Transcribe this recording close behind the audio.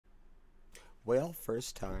Well,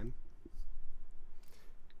 first time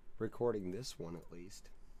recording this one at least.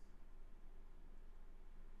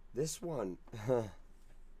 This one,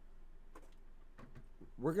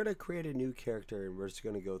 we're gonna create a new character and we're just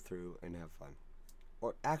gonna go through and have fun.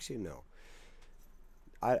 Or actually, no.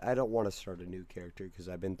 I don't want to start a new character because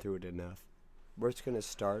I've been through it enough. We're just gonna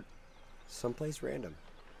start someplace random.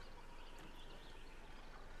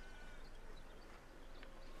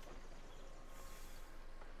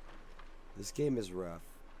 This game is rough.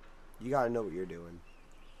 You gotta know what you're doing.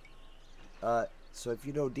 So if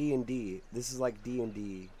you know D&D, this is like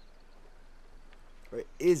D&D. Or it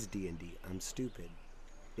is D&D. I'm stupid.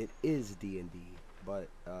 It is D&D, but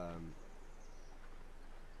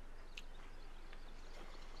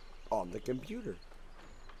on the computer.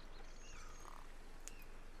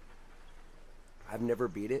 I've never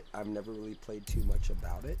beat it. I've never really played too much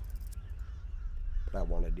about it, but I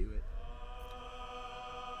want to do it.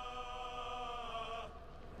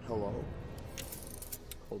 Hello?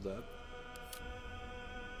 Hold up.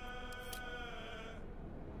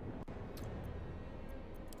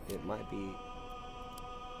 It might be.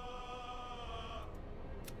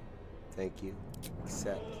 Thank you.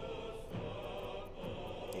 Accept.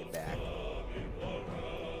 Hey, back.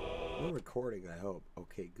 We're recording, I hope.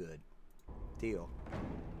 Okay, good. Deal.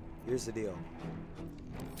 Here's the deal.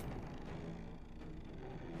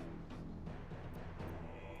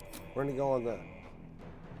 We're gonna go on the...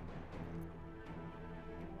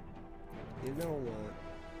 You know what?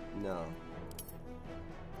 No.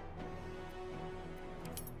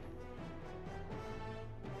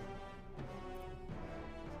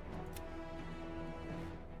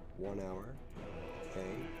 One hour.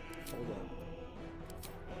 Okay. Hold on.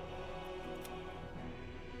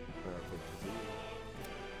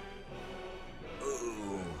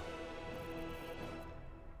 Ooh.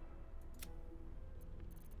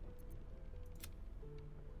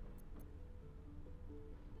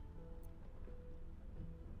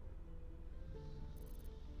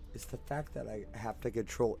 It's the fact that I have to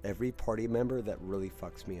control every party member that really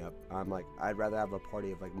fucks me up. I'm like, I'd rather have a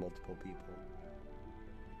party of like multiple people.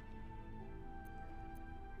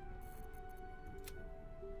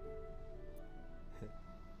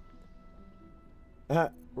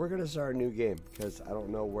 We're gonna start a new game because I don't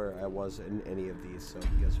know where I was in any of these, so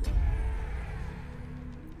guess what?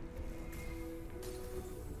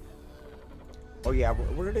 Oh yeah,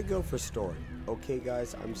 we're gonna go for story. Okay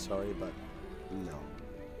guys, I'm sorry, but no.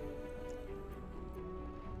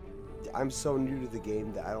 I'm so new to the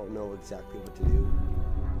game that I don't know exactly what to do.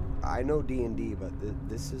 I know D&D, but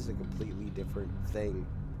this is a completely different thing,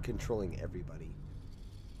 controlling everybody.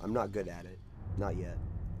 I'm not good at it. Not yet.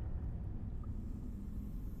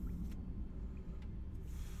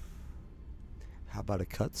 How about a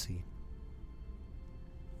cutscene?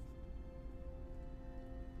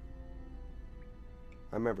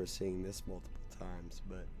 I remember seeing this multiple times,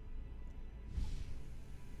 but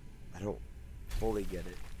I don't fully get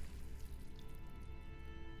it.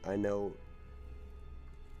 I know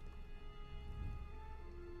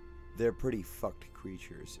they're pretty fucked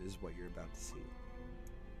creatures, is what you're about to see.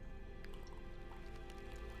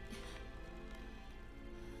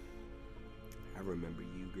 I remember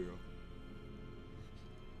you, girl.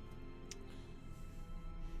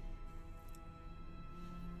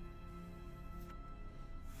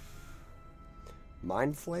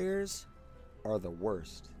 Mind flayers are the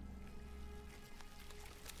worst.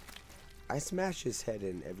 I smash his head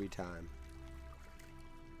in every time.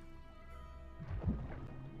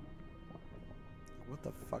 What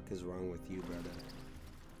the fuck is wrong with you, brother?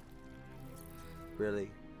 Really?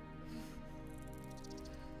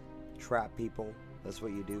 Trap people? That's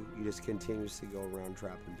what you do? You just continuously go around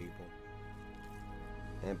trapping people.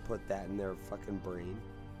 And put that in their fucking brain?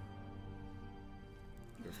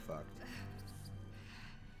 You're fucked.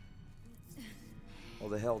 Well,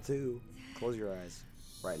 the hell too. Close your eyes.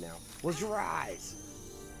 Right now. Close your eyes!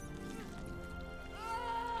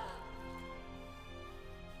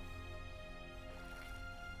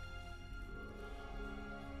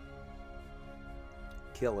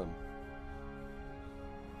 Kill him.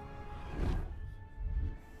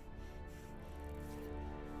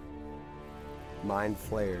 Mind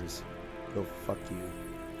flares. Go fuck you.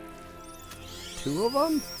 2 of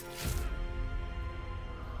them?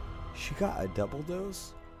 She got a double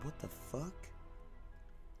dose? What the fuck?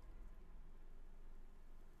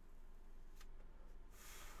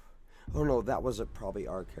 Oh no, that was probably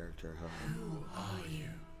our character, huh? Who are you?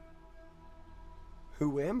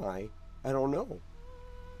 Who am I? I don't know.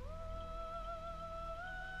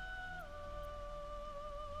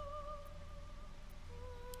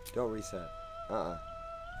 Don't reset.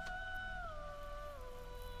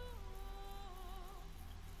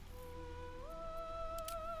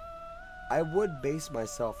 I would base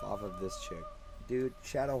myself off of this chick. Dude,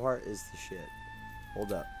 Shadowheart is the shit.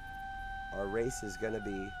 Hold up. Our race is gonna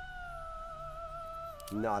be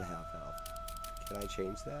not half-elf. Can I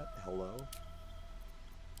change that? Hello?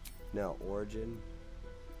 No, origin.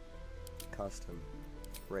 Custom.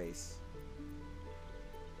 Race.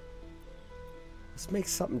 Let's make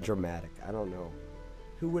something dramatic. I don't know.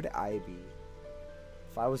 Who would I be?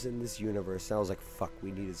 If I was in this universe and I was like, fuck,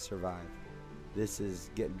 we need to survive. This is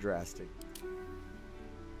getting drastic.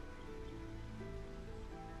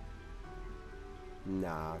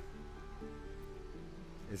 Nah.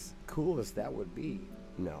 As cool as that would be,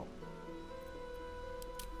 no.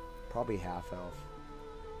 Probably half-elf.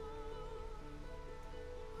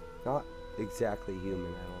 Not exactly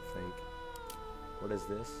human, I don't think. What is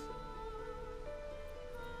this?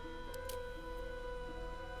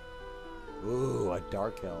 Ooh, a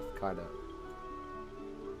dark elf, kinda.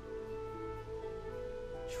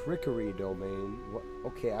 Trickery domain. What?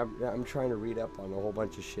 Okay, I'm trying to read up on a whole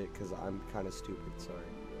bunch of shit because I'm kind of stupid. Sorry.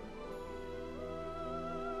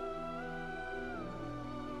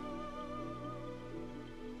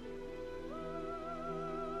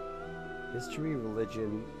 History,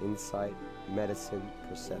 religion, insight, medicine,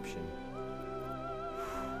 perception.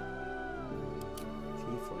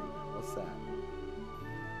 Tiefling. What's that?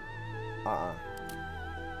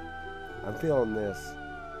 I'm feeling this.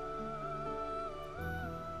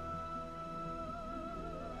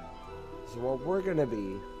 So what we're gonna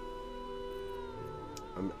be,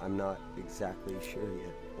 I'm not exactly sure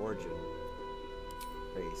yet. Origin,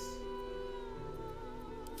 race,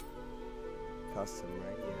 custom,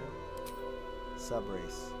 right? Yeah.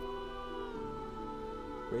 Subrace.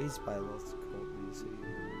 Raised by lost potency,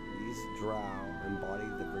 these drow embody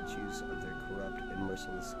the virtues of their corrupt and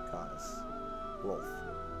merciless goddess, Wolf.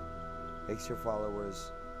 Marks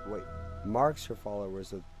her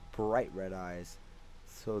followers with bright red eyes,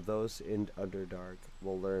 so those in Underdark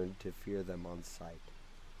will learn to fear them on sight.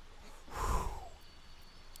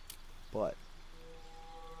 But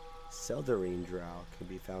Seldarine drow can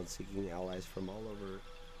be found seeking allies from all over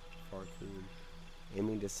Farcoon,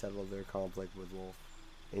 aiming to settle their conflict with Wolf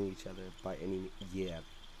and each other by any... Yeah.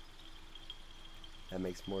 That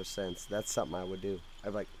makes more sense. That's something I would do.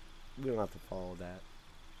 I'd like... We don't have to follow that.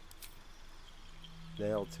 The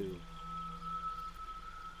hell too.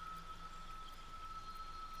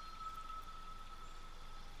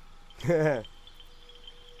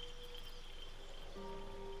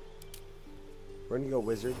 We're gonna go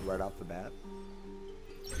wizard right off the bat.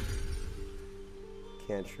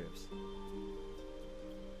 Cantrips.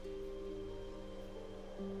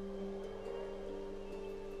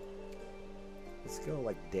 Let's go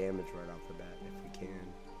like damage right off the bat if we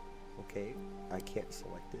can. Okay, I can't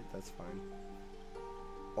select it, that's fine.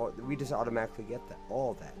 Oh, we just automatically get that.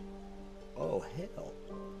 All that. Oh, hell.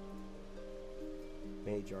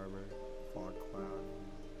 Mage armor, fog cloud,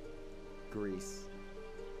 grease,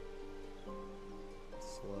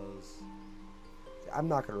 slows. I'm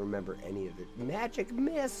not gonna remember any of it. Magic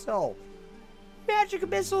missile. Magic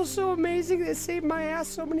missile is so amazing. It saved my ass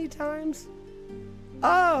so many times.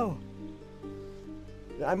 Oh.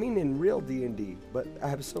 I mean in real D&D, but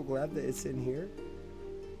I'm so glad that it's in here.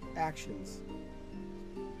 Actions.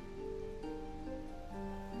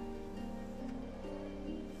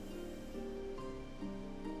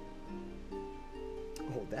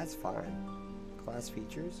 Oh, that's fine. Class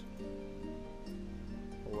features.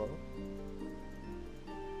 Hello?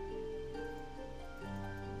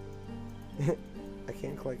 I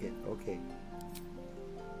can't click it. Okay.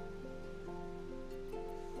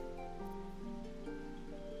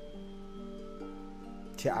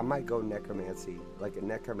 Yeah, I might go necromancy. Like a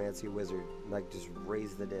necromancy wizard. Like just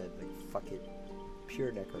raise the dead. Like fuck it.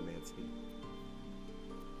 Pure necromancy.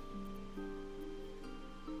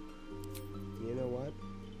 You know what?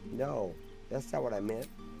 No. That's not what I meant.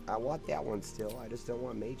 I want that one still. I just don't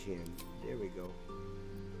want mage hand. There we go.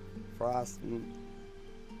 Frost.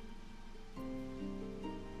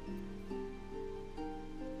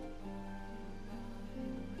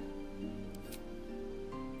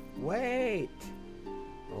 Wait!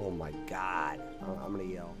 Oh my god. I'm gonna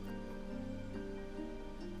yell.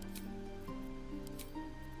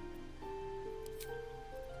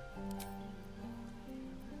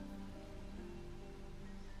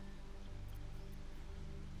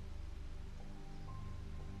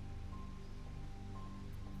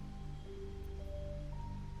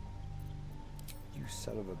 You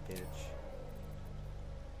son of a bitch.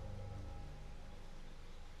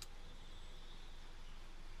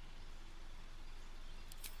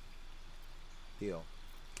 Heal.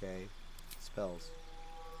 Okay. Spells.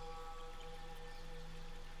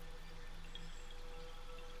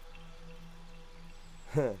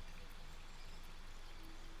 I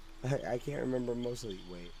can't remember mostly.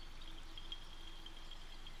 Wait.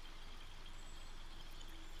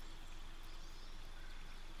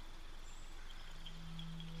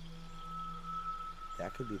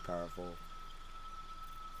 That could be powerful.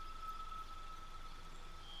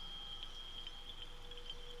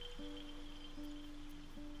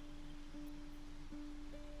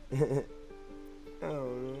 Oh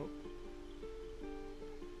no.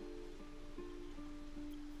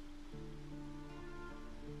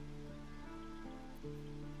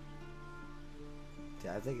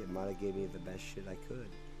 Yeah, I think it might have gave me the best shit I could.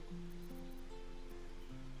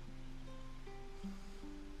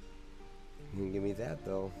 You can give me that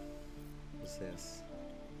though. What's this?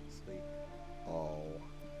 Sleep. Oh.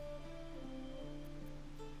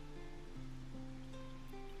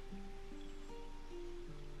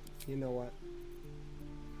 You know what?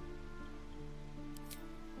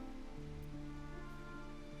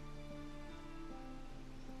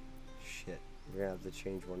 Shit. We're gonna have to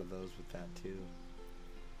change one of those with that too.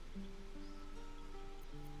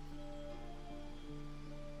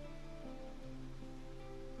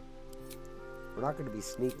 We're not gonna be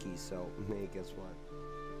sneaky, so hey, guess what?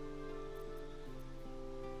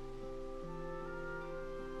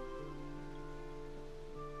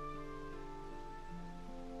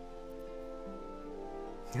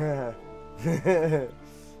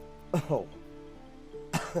 Oh.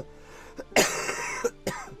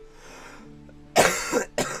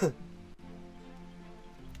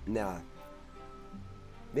 Nah.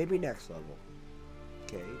 Maybe next level.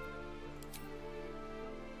 Okay.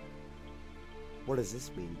 What does this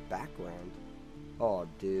mean? Background? Oh,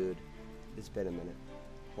 dude. It's been a minute.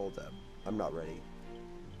 Hold up. I'm not ready.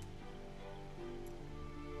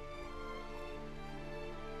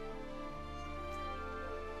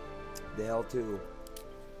 The hell too.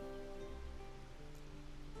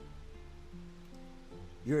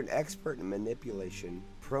 You're an expert in manipulation,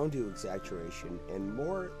 prone to exaggeration, and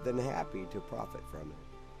more than happy to profit from it.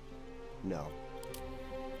 No.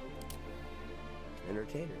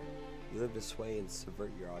 Entertainer. You live to sway and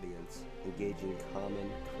subvert your audience, engaging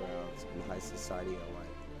common crowds and high society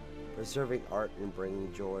alike, preserving art and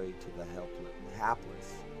bringing joy to the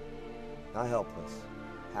hapless, not helpless,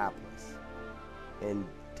 hapless, and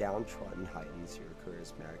downtrodden heightens your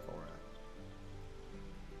charismatic aura.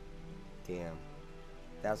 Damn,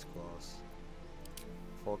 that's close.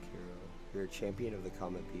 Folk hero. You're a champion of the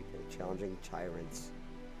common people, challenging tyrants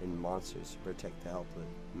and monsters to protect the helpless.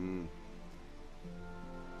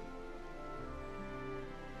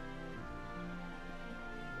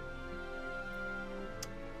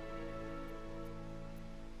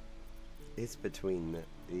 It's between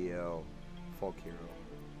the folk hero.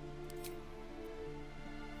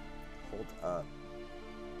 Hold up.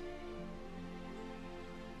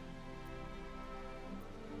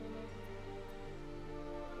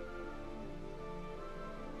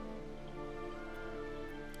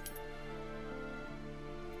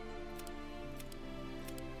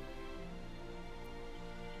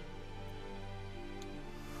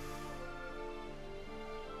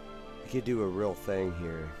 We could do a real thing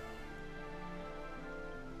here.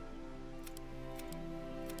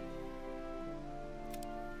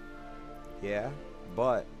 Yeah,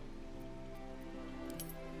 but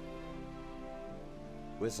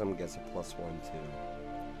wisdom gets a +1 too.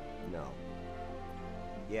 No.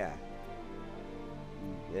 Yeah.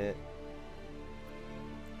 That's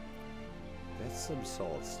some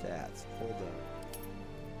solid stats. Hold on.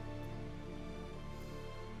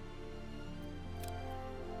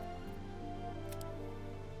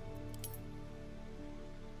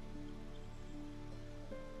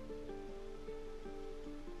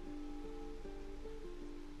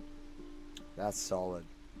 That's solid.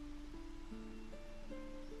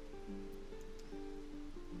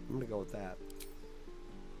 I'm gonna go with that.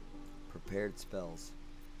 Prepared spells.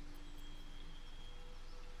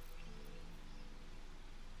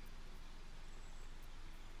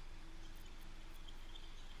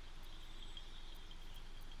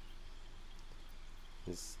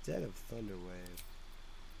 Instead of Thunder Wave,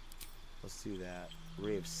 let's do that.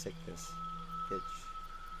 Ray of Sickness. Itch.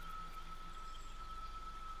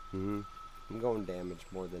 I'm going damage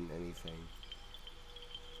more than anything.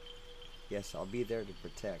 Yes, I'll be there to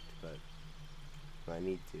protect, but I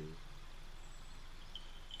need to.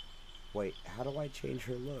 Wait, how do I change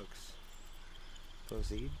her looks?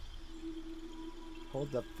 Proceed.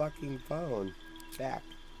 Hold the fucking phone. Back.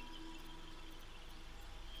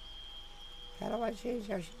 How do I change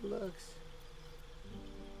how she looks?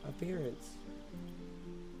 Appearance.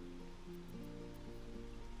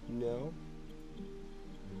 No.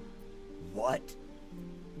 What?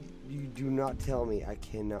 You do not tell me I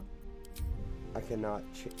cannot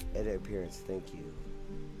edit appearance. Thank you.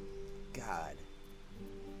 God.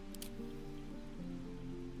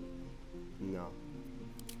 No.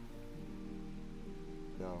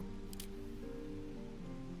 No.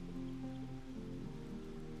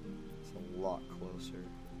 It's a lot closer.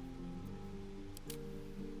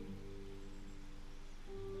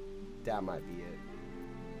 That might be it.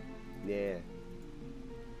 Yeah.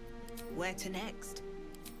 Where to next?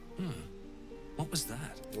 What was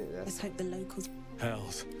that? Yeah, Let's hope the locals...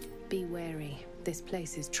 Hells. Be wary. This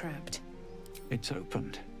place is trapped. It's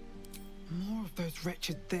opened. More of those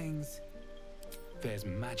wretched things. There's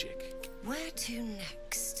magic. Where to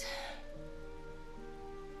next?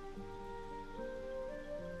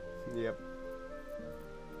 Yep.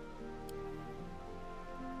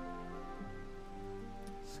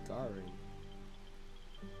 Scarring.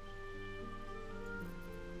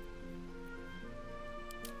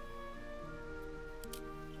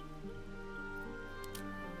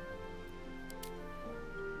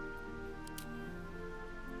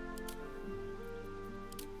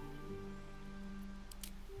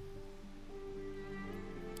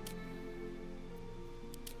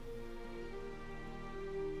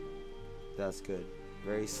 That's good.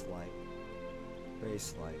 Very slight. Very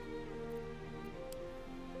slight.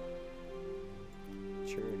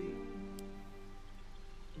 Maturity.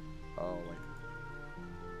 Oh,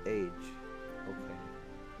 like age. Okay.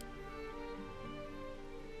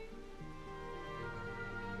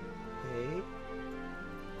 Hey.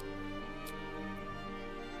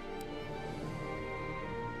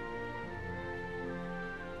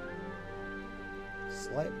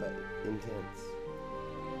 Slight but intense.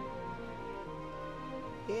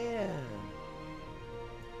 Yeah.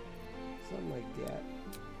 Something like that.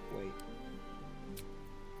 Wait.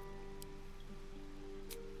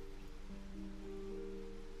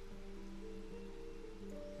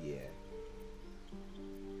 Yeah.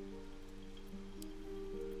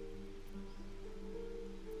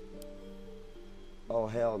 Oh,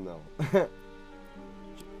 hell no.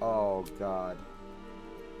 Oh, God.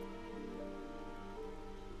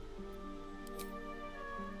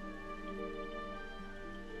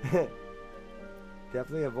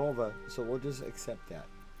 Definitely a vulva, so we'll just accept that.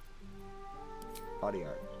 Body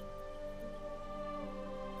art.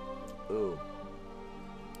 Ooh.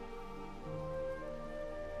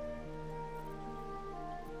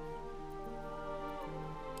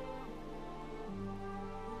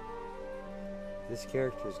 This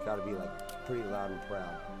character's got to be like pretty loud and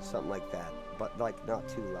proud, something like that, but like not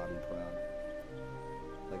too loud and proud.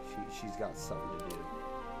 Like she's got something to do.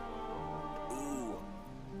 Ooh.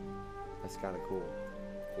 That's kind of cool.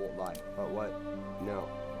 Won't lie. But what? No.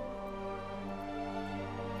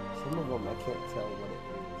 Some of them I can't tell what it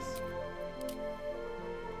is.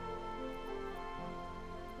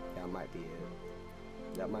 That might be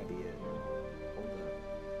it. That might be it. Hold up.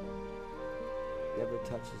 Never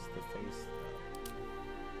touches the face though.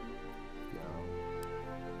 No.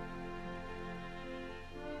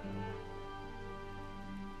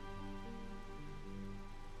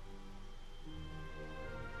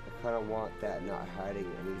 I kind of want that not hiding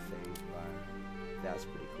anything, but that's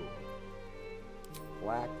pretty cool.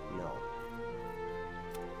 Black? No.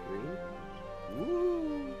 Green?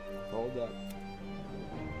 Woo! Hold up.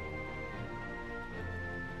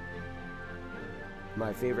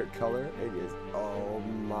 My favorite color? It is, oh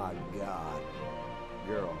my god.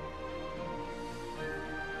 Girl.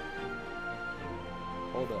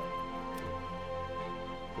 Hold up.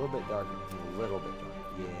 A little bit darker. A little bit darker.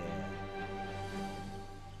 Yeah.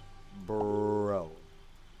 Bro.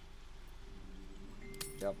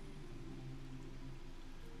 Yep.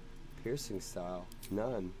 Piercing style.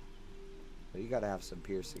 None. But you gotta have some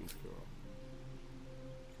piercings, girl.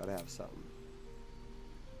 Gotta have something.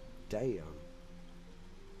 Damn.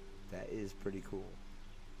 That is pretty cool.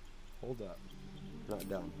 Hold up. Not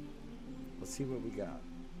done. Let's see what we got.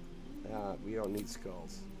 We don't need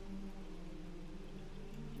skulls.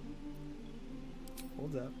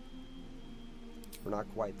 Hold up. We're not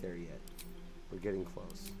quite there yet. We're getting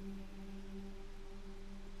close.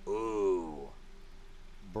 Ooh.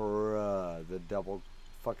 Bruh. The double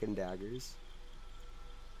fucking daggers.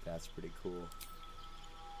 That's pretty cool.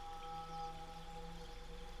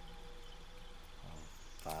 Oh,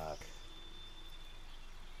 fuck.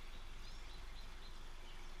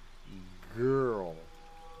 Girl.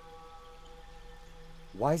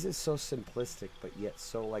 Why is it so simplistic but yet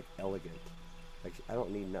so like elegant? Like I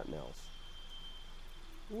don't need nothing else.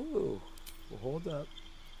 Ooh. Well, hold up.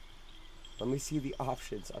 Let me see the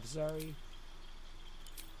options. I'm sorry.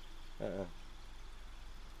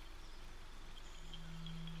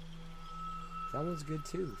 That one's good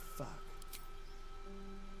too. Fuck.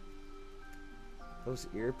 Those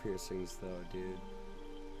ear piercings though, dude.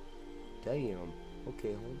 Damn.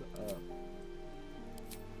 Okay, hold up.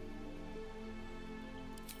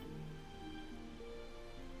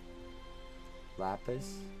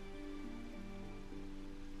 Lapis.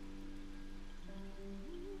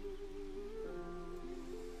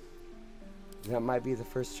 That might be the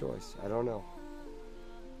first choice. I don't know.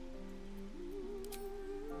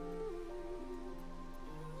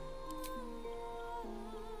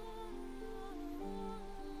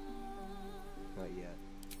 Not yet.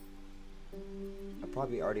 I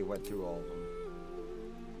probably already went through all of them.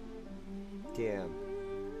 Damn.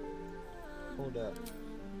 Hold up.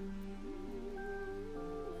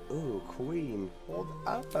 Ooh, queen. Hold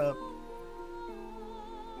up.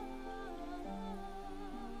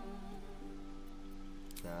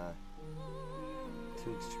 Nah.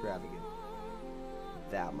 Too extravagant.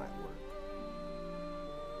 That might work.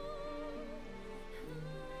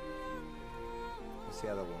 What's the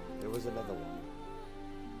other one? There was another one.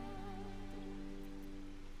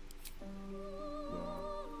 No.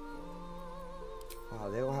 Wow,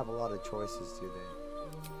 they don't have a lot of choices, do they?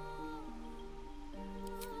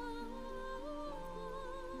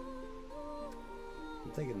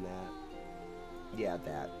 I'm thinking that. Yeah,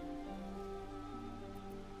 that.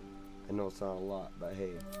 I know it's not a lot, but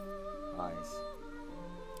hey. Eyes.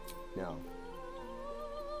 No.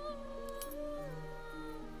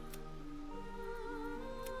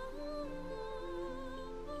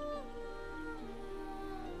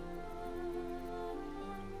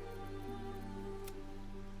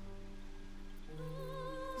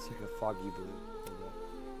 It's like a foggy blue. Hold up.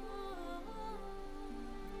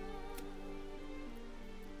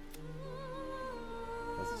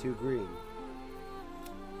 That's too green.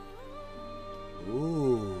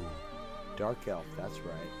 Ooh, dark elf, that's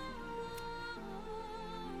right.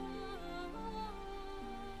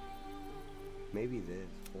 Maybe this.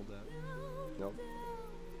 Hold up. Nope.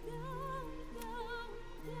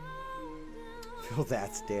 Feel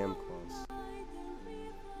that's damn close.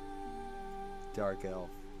 Dark elf.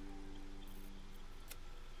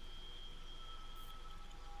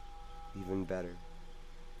 Even better.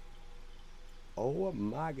 Oh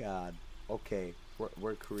my god. Okay,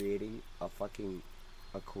 we're creating a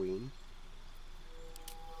queen.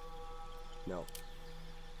 No.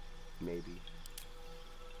 Maybe.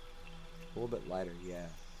 A little bit lighter, yeah.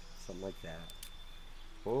 Something like that.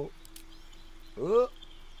 Oh. Oh.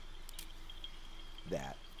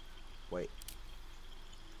 That. Wait.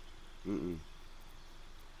 Mm-mm.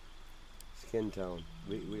 Skin tone.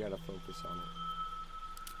 We gotta focus on it.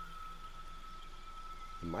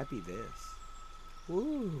 It might be this.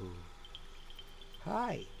 Ooh.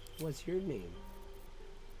 Hi. What's your name?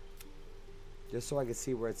 Just so I can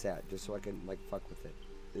see where it's at. Just so I can, like, fuck with it.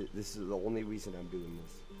 This is the only reason I'm doing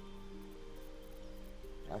this.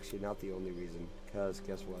 Actually, not the only reason. Because,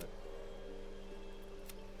 guess what?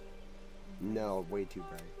 No, way too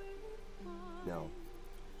bright. No.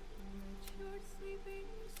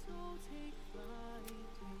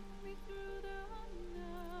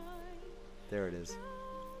 There it is.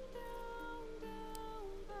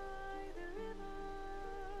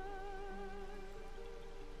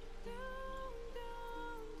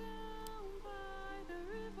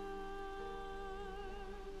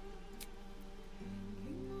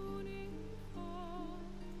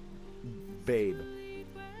 Babe.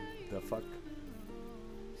 The fuck?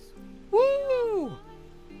 Woo!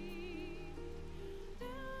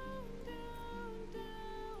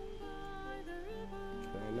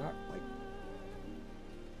 Can I not, like...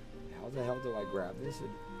 How the hell do I grab this?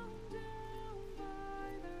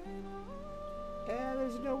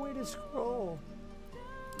 There's no way to scroll.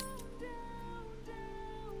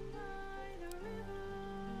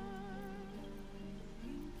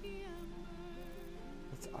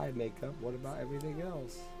 That's eye makeup. What about everything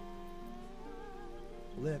else?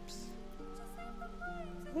 Lips.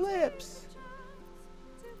 Lips!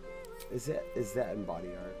 Is that in body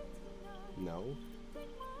art? No.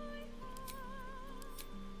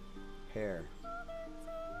 Hair.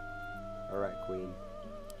 Alright, queen.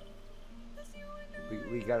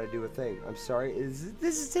 We gotta do a thing. I'm sorry.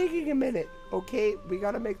 This is taking a minute. Okay, we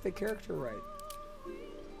gotta make the character right.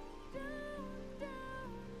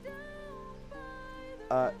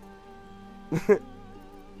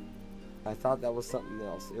 I thought that was something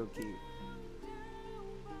else. Okay.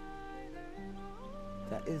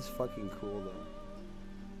 That is fucking cool though.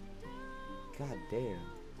 God damn.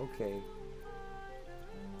 Okay.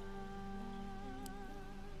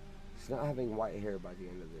 She's not having white hair by the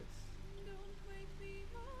end of this.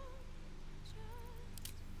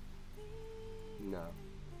 No.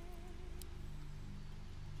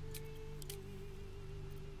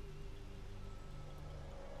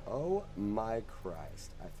 Oh my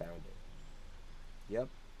Christ, I found it. Yep.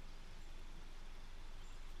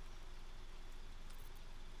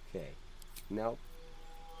 Okay. Nope.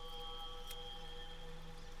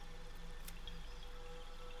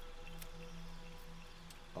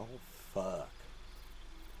 Oh fuck.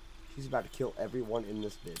 She's about to kill everyone in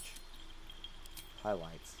this bitch.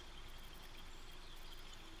 Highlights.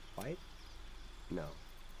 White? No.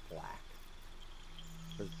 Black.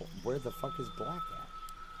 Where the fuck is black at?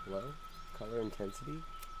 Hello? Color intensity?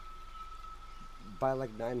 By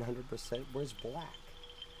like 900%? Where's black?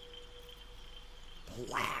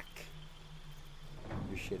 Black!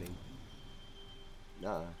 You're shitting.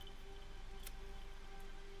 Nah.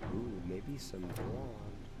 Ooh, maybe some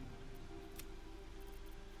blonde.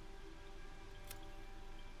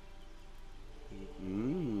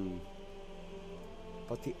 Mmm.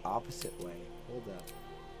 But the opposite way. Hold up.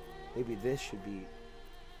 Maybe this should be...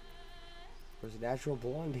 Where's natural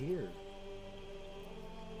blonde here?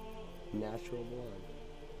 Natural blonde.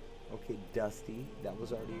 Okay, dusty. That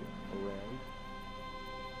was already around.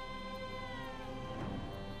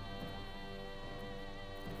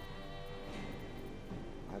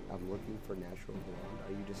 I'm looking for natural blonde.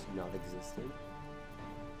 Are you just not existent?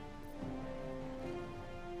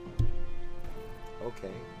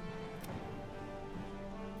 Okay.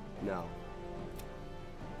 No.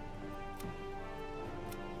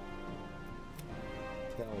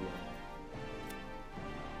 Hell no.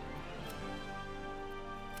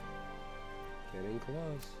 Getting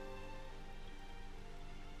close.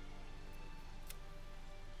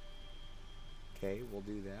 Okay, we'll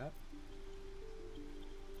do that.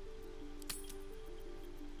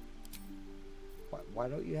 Why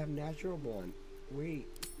don't you have natural blonde? Wait.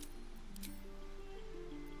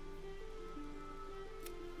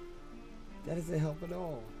 That doesn't help at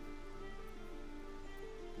all.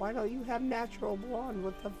 Why don't you have natural blonde?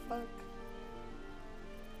 What the fuck?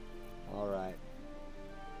 Alright.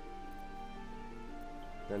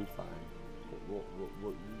 Then fine.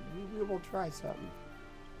 We will try something.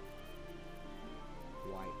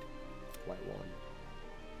 White. White one.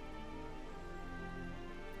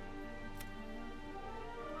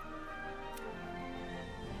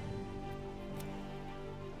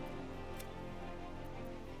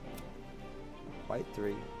 White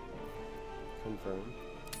 3. Confirm.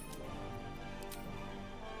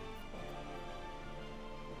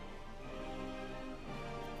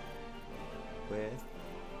 With.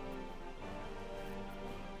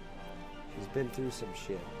 She's been through some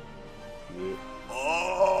shit. Yeah.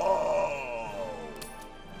 Oh!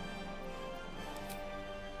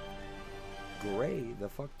 Gray, the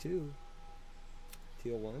fuck too.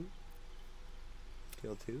 Teal 1.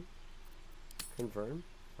 Teal 2. Confirm.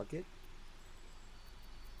 Fuck it.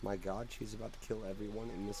 My god, she's about to kill everyone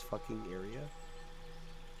in this fucking area.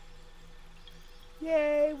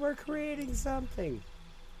 Yay, we're creating something.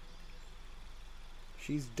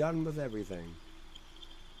 She's done with everything.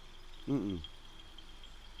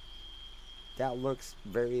 That looks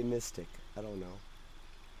very mystic. I don't know.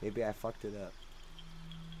 Maybe I fucked it up.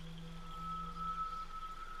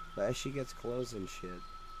 But as she gets clothes and shit.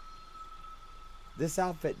 This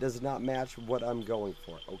outfit does not match what I'm going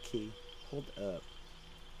for, okay? Hold up.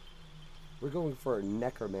 We're going for a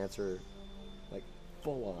necromancer, like,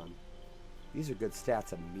 full on. These are good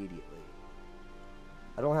stats immediately.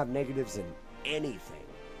 I don't have negatives in anything.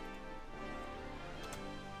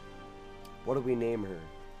 What do we name her?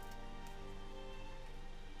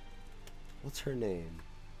 What's her name?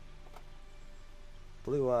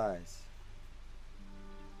 Blue eyes.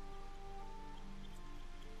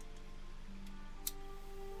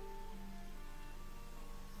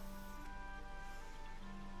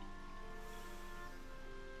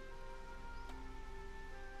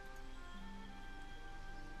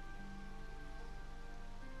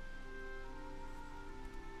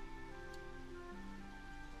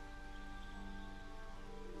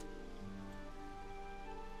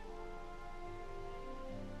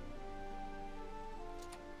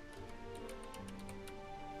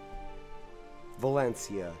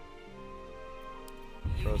 Valencia.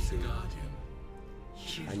 Proceed.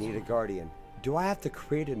 I need a guardian. Do I have to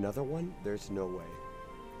create another one? There's no way.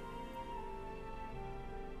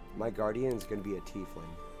 My guardian is going to be a tiefling.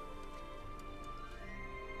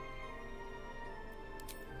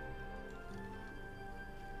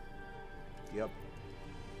 Yep.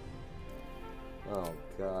 Oh,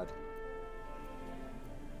 God.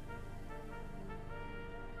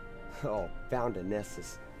 Oh, found a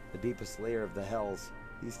Nessus. The deepest layer of the hells.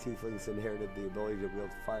 These tieflings inherited the ability to wield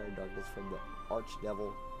fire and darkness from the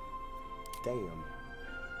archdevil. Damn.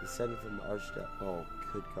 Descended from the archdevil. Oh,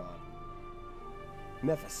 good God.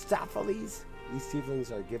 Mephistopheles? These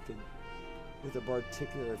tieflings are gifted with a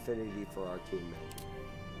particular affinity for arcane magic.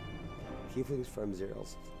 Tieflings from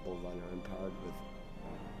Zeral's bloodline are empowered with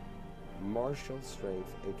martial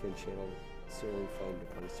strength and can channel searing flame to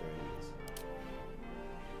punish their enemies.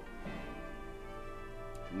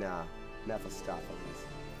 Nah, Mephistopheles.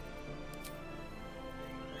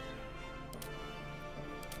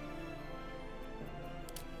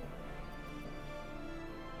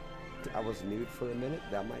 I was nude for a minute.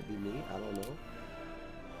 That might be me. I don't know.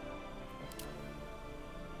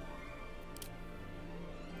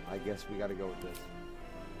 I guess we gotta go with this.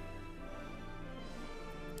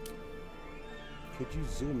 Could you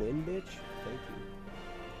zoom in, bitch? Thank you.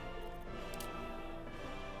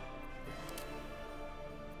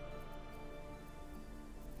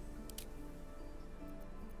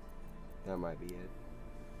 That might be it.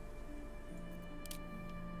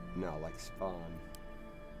 No, like Spawn.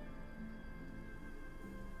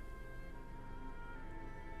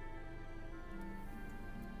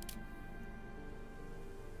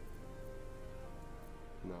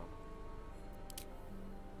 No.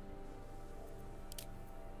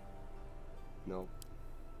 No.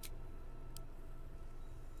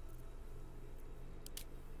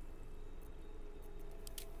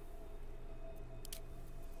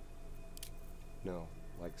 No,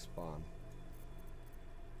 like Spawn.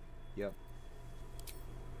 Yep.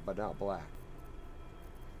 But not black.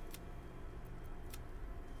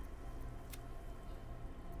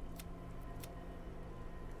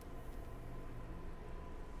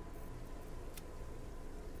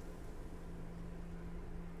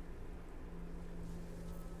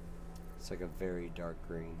 It's like a very dark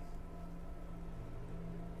green.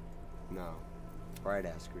 No. Bright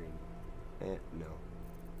ass green. No.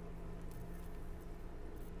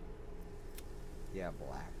 Yeah,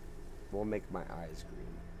 black. We'll make my eyes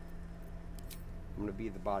green. I'm gonna be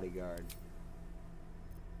the bodyguard.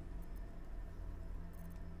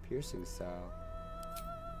 Piercing style.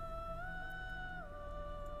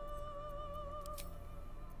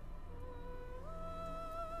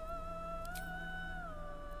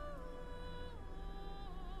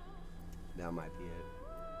 That might be it.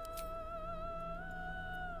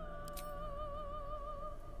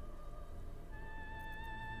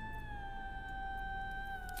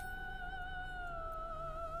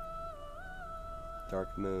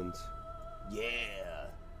 Dark moons. Yeah.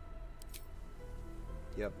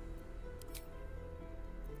 Yep.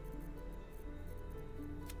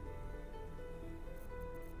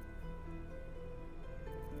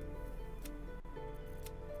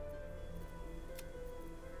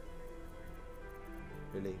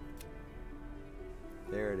 Really?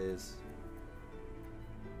 There it is.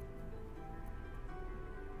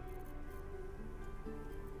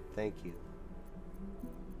 Thank you.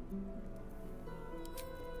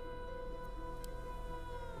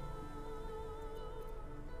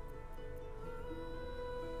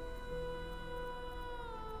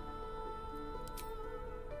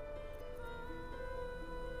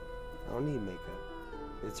 I don't need makeup.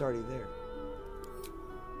 It's already there.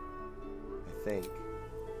 I think.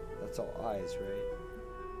 That's all eyes,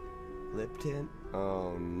 right? Lip tint?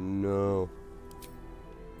 Oh no.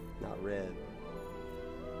 Not red.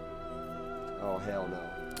 Oh hell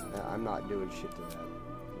no. I'm not doing shit to that.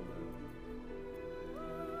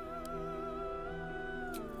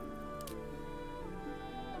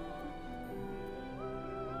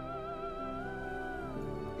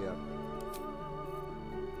 Yep.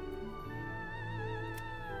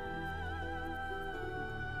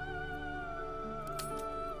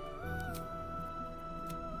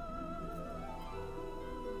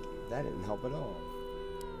 That didn't help at all.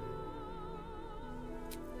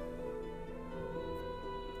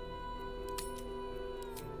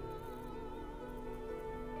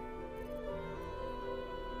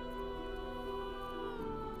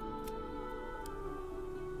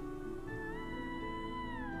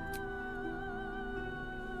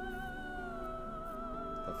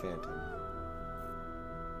 The Phantom.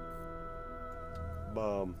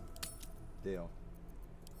 Bum. Deal.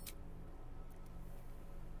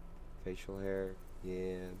 Facial hair,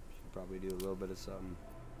 yeah, should probably do a little bit of something.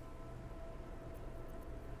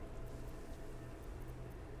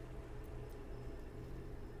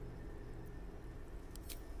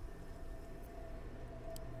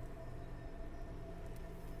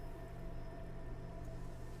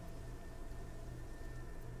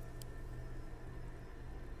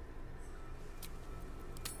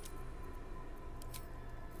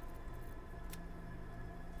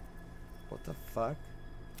 What the fuck?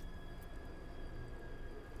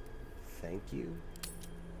 Thank you.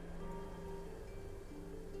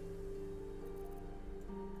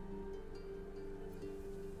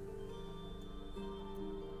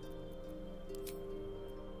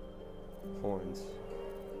 Horns.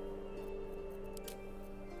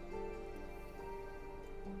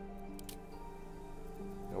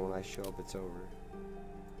 And when I show up, it's over.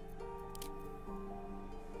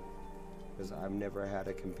 Because I've never had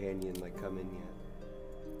a companion like come in yet.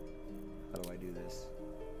 How do I do this?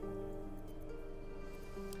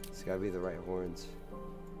 It's gotta be the right horns. I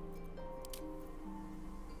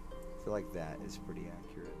feel like that is pretty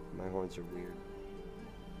accurate. My horns are weird.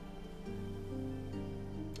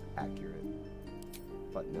 Accurate.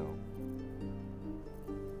 But no.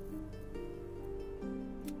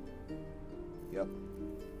 Yep.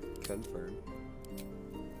 Confirm.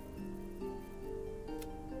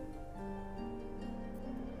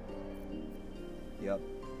 Yep.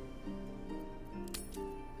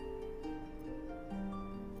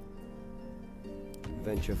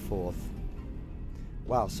 Venture forth.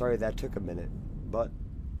 Wow, sorry that took a minute, but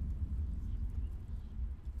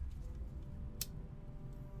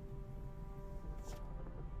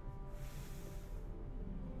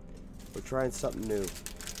we're trying something new.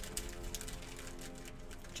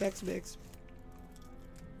 Chex Mix.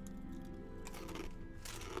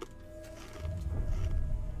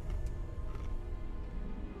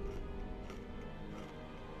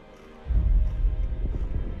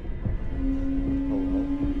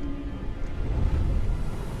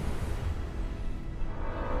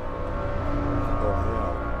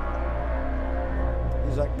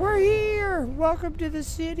 Welcome to the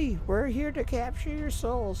city. We're here to capture your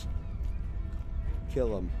souls.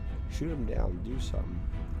 Kill them. Shoot them down. Do something.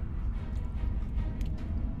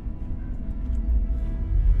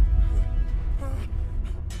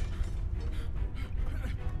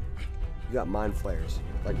 You got mind flares.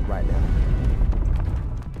 Like right now.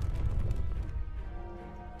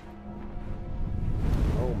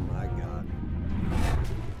 Oh my god.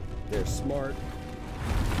 They're smart.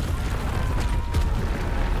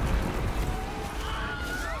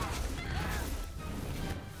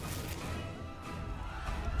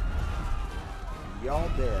 Y'all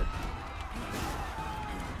dead.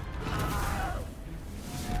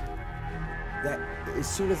 That as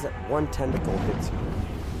soon as that one tentacle hits you.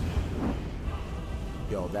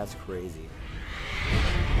 Yo, that's crazy.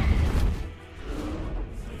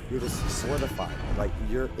 You're just solidified. Like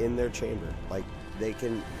you're in their chamber. Like they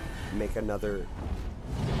can make another.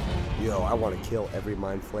 Yo, I want to kill every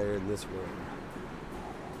mind flayer in this world.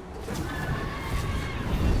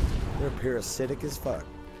 They're parasitic as fuck.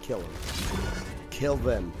 Kill them. Kill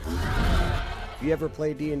them. If you ever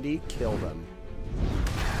play D&D, kill them.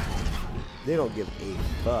 They don't give a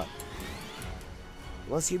fuck.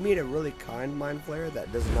 Unless you meet a really kind mind flayer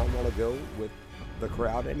that does not want to go with the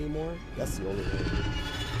crowd anymore, that's the only way.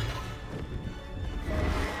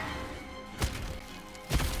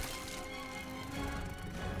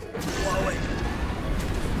 Blow it.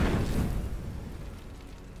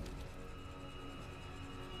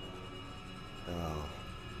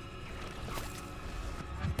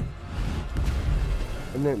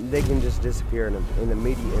 And then they can just disappear in an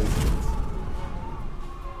immediate instance.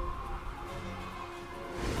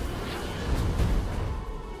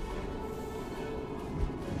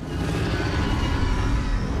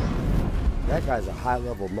 That guy's a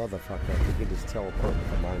high-level motherfucker. He can just teleport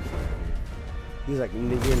with a mind flayer. He's like,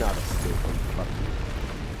 you're not a stupid fuck you.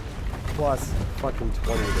 Plus, fucking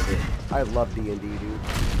 20 to hit. I love D&D, dude.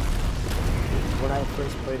 When I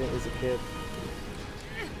first played it as a kid,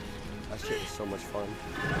 that shit was so much fun.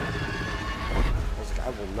 I was like, I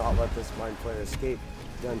will not let this mind flayer escape,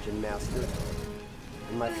 Dungeon Master.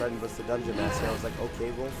 And my friend was the Dungeon Master. I was like,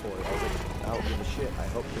 okay, roll for it. I was like, I don't give a shit. I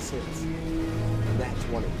hope this hits. Nat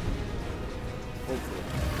 20. Hopefully.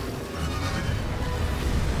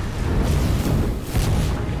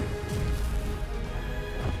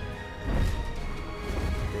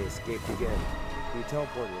 They escaped again. He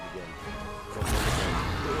teleported again. Do it.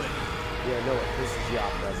 Yeah, no, this is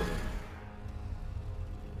Yop President.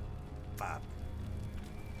 Bop.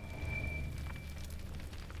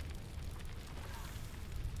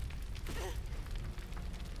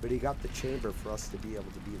 But he got the chamber for us to be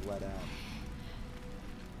able to be let out.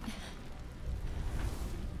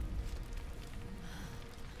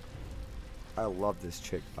 I love this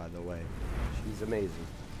chick, by the way. She's amazing.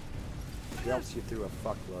 She helps you through a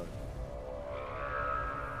fuckload.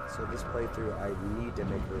 So this playthrough, I need to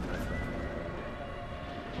make her my friend.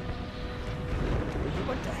 You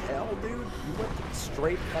went to hell, dude? You went to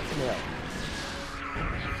straight fucking hell.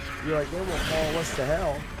 You're like, they will follow us to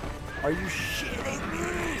hell. Are you shitting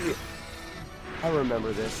me? I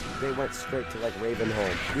remember this. They went straight to like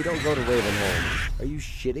Ravenholm. We don't go to Ravenholm. Are you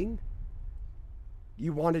shitting?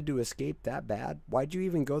 You wanted to escape that bad? Why'd you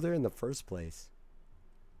even go there in the first place?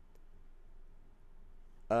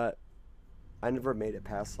 I never made it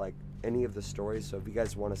past like any of the stories, so if you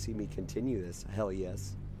guys want to see me continue this, hell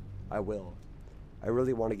yes, I will. I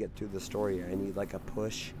really want to get through the story. I need like a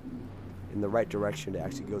push in the right direction to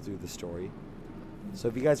actually go through the story. So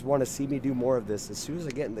if you guys want to see me do more of this, as soon as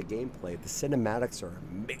I get in the gameplay, the cinematics are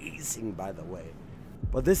amazing, by the way.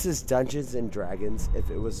 But this is Dungeons and Dragons if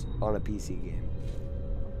it was on a PC game.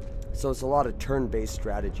 So it's a lot of turn-based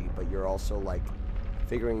strategy, but you're also like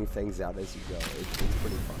figuring things out as you go. It's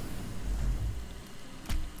pretty fun.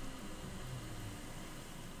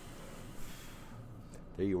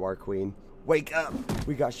 There you are, Queen. Wake up!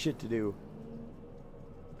 We got shit to do.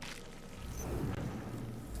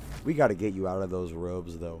 We gotta get you out of those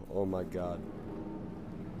robes, though. Oh my god.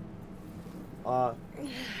 My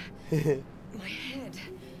head.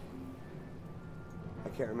 I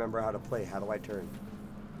can't remember how to play. How do I turn?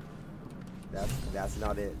 That's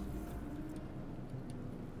not it.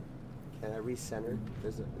 Can I recenter?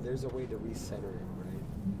 There's a way to recenter it,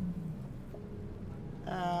 right?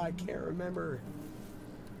 I can't remember.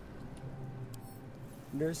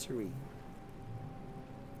 Nursery.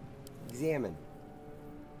 Examine.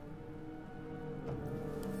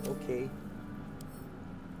 Okay.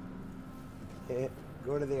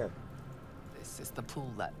 Go to there. This is the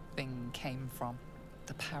pool that thing came from.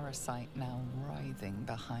 The parasite now writhing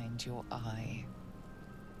behind your eye.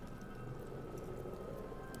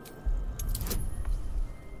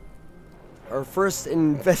 Our first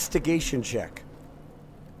investigation check.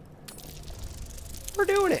 We're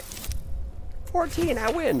doing it. 14,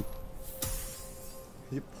 I win.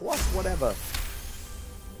 Plus whatever.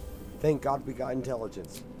 Thank God we got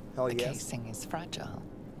intelligence. Hell The yes. casing is fragile.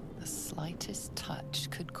 The slightest touch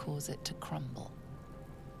could cause it to crumble.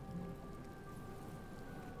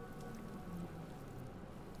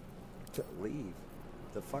 To leave.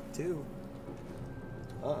 The fuck too.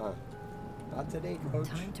 Not today, coach.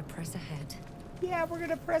 Time to press ahead. Yeah, we're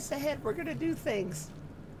gonna press ahead. We're gonna do things.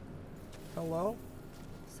 Hello?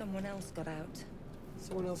 Someone else got out.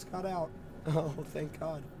 Someone else got out. Oh, thank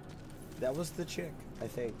God. That was the chick, I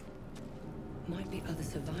think. Might be other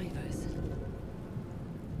survivors.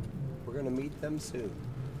 We're gonna meet them soon.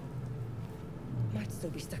 Might still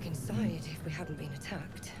be stuck inside if we hadn't been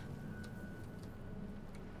attacked.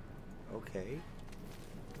 Okay.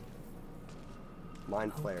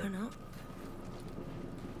 Mind flare. Open up.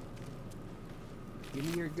 Give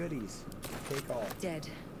me your goodies. Take all. Dead.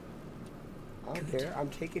 I don't Good. care. I'm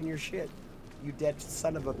taking your shit. You dead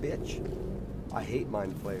son of a bitch. I hate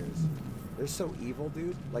mind flayers. They're so evil,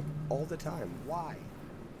 dude. Like, all the time. Why?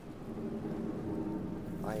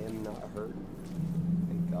 I am not hurt.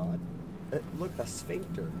 Thank God. Look, a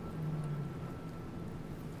sphincter.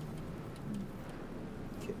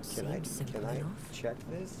 Can I Seems simple enough. check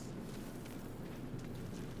this?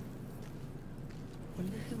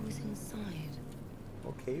 Wonder who was inside.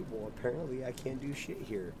 Okay, well, apparently I can't do shit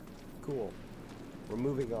here. Cool. We're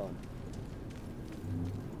moving on.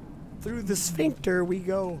 Through the sphincter we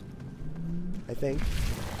go. I think.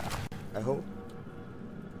 I hope.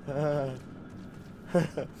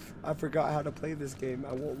 I forgot how to play this game.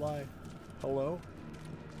 I won't lie. Hello?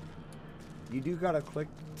 You do gotta click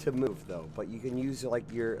to move, though. But you can use, like,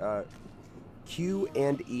 your Q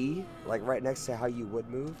and E. Like, right next to how you would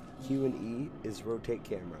move. Q and E is rotate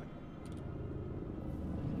camera.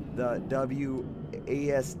 The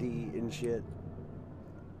WASD and shit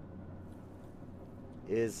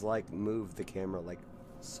is like move the camera, like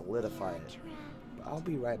solidify it. But I'll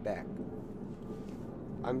be right back.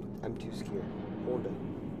 I'm too scared. Hold it.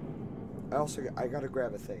 I gotta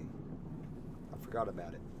grab a thing. I forgot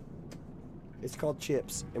about it. It's called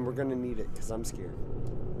chips, and we're gonna need it because I'm scared.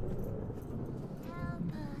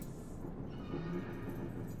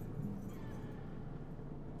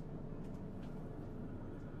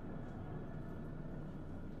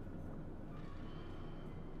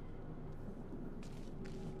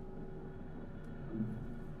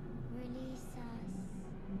 Release us.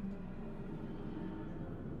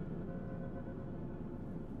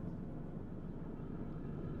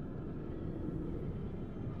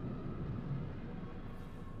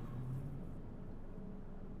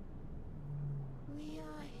 We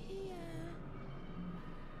are here.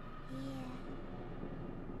 Here.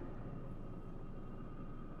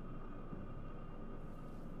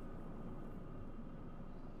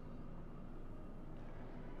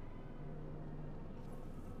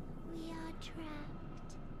 We are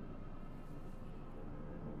trapped.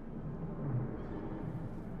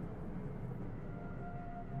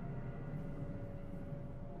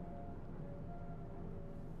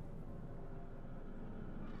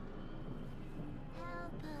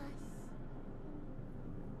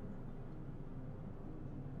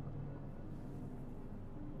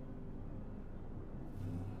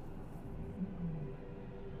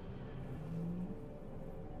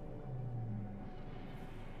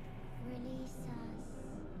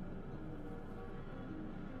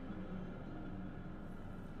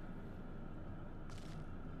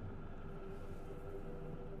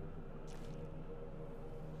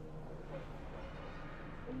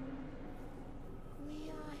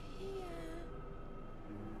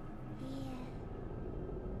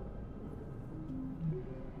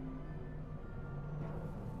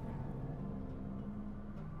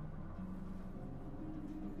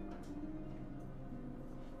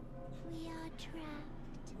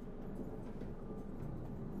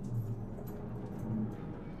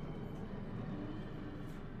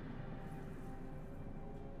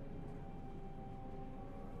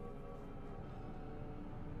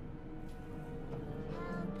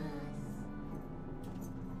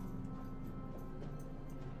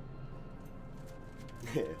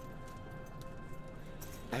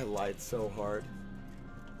 I lied so hard.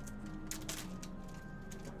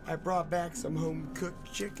 I brought back some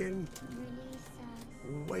home-cooked chicken.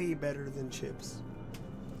 Release us. Way better than chips.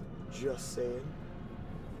 Just saying.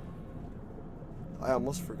 I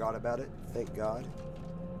almost forgot about it. Thank God.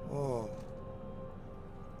 Oh.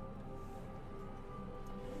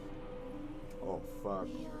 Oh, fuck.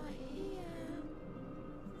 We are here.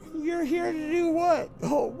 You're here to do what?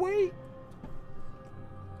 Oh, wait.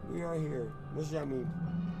 We are here. What does that mean?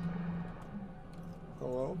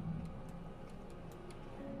 Hello?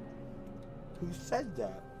 Who said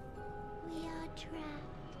that? We are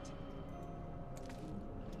trapped.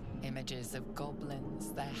 Images of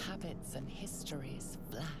goblins, their habits and histories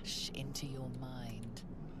flash into your mind.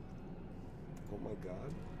 Oh my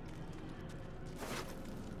God.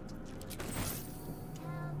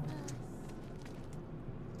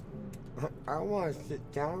 Help us. I want to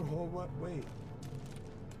sit down. Hold up. Wait.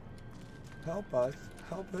 Help us.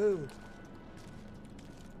 Help who?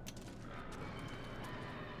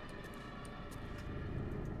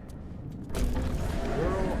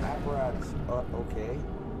 Neural apparatus. Okay.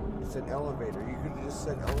 It's an elevator. You could have just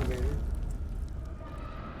said elevator.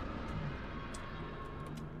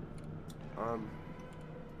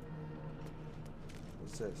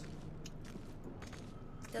 What's this?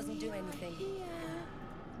 Doesn't do anything. Here.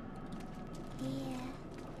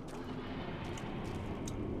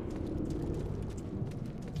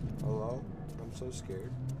 Hello? I'm so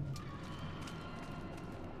scared.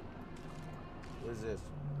 What is this?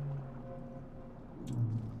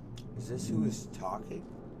 Is this who is talking?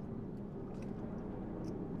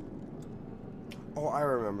 Oh, I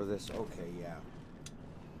remember this. Okay, yeah.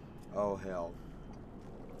 Oh, hell.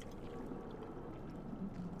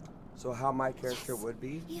 So how my character would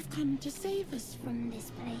be? You've come to save us from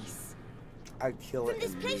this place. I'd kill it From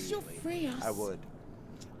this place, you'll immediately. free us. I would.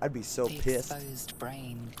 I'd be so The pissed. exposed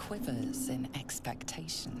brain quivers in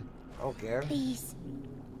expectation. I don't care. Please.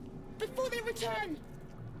 Before they return.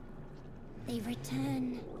 They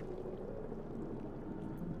return.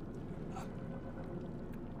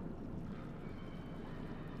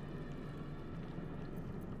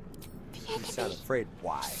 The You sound enemy. afraid.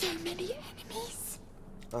 Why? So many enemies.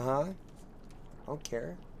 Uh-huh. I don't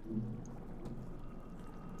care.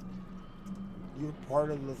 You're part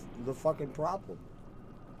of the fucking problem.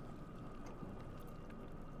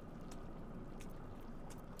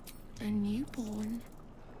 A newborn.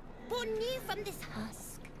 Born new from this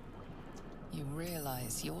husk. You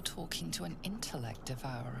realize you're talking to an intellect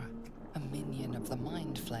devourer, a minion of the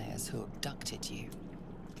mind flayers who abducted you.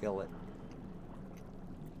 Kill it.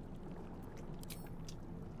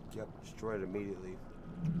 Yep, destroy it immediately.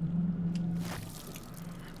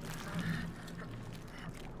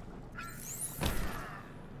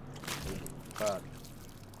 Fuck.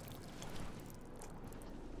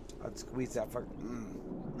 I'd squeeze that fuck.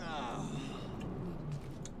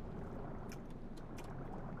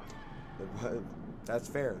 That's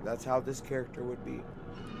fair. That's how this character would be.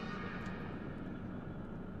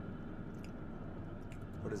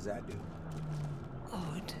 What does that do?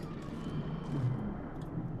 Odd.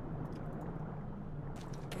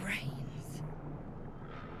 Brains.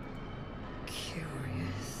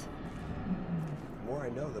 Curious. The more I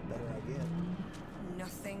know, the better I get.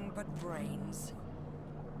 Nothing but brains.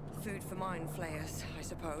 Food for mind flayers, I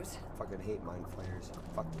suppose. Fucking hate mind flayers.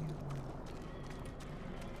 Fuck you.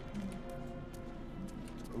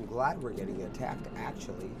 I'm glad we're getting attacked,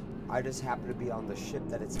 actually. I just happen to be on the ship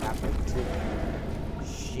that it's happening to.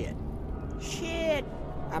 Shit. Shit!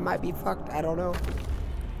 I might be fucked, I don't know.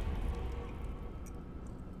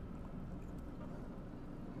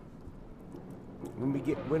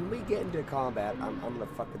 When we get into combat, I'm gonna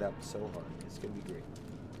fuck it up so hard. It's gonna be great.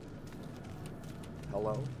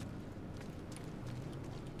 Hello?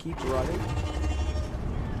 Keep running.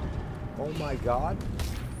 Oh my God.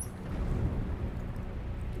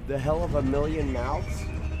 The hell of a million mouths?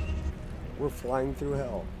 We're flying through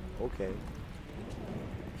hell. Okay.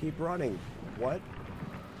 Keep running. What?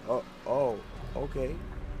 Oh, okay.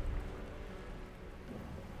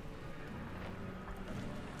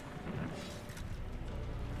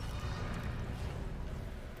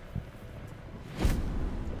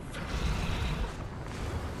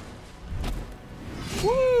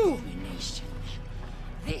 Woo! Abomination.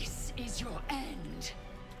 This is your end.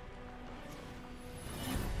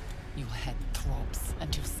 Your head throbs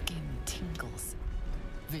and your skin tingles.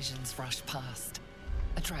 Visions rush past.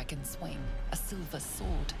 A dragon's wing, a silver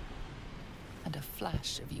sword, and a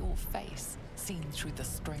flash of your face seen through the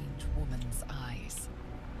strange woman's eyes.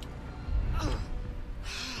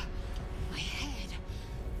 My head.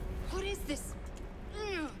 What is this?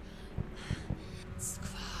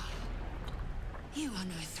 Squad. You are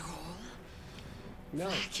no thrall. No.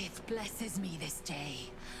 Blackith blesses me this day.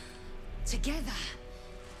 Together,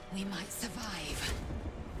 we might survive.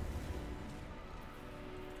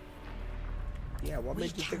 Yeah, what We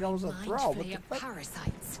made you think carry I was a mind thrall? What the flayer fuck?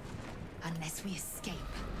 parasites. Unless we escape,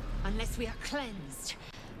 unless we are cleansed,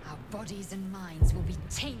 our bodies and minds will be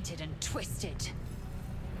tainted and twisted.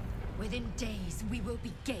 Within days, we will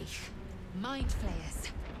be Geich, mind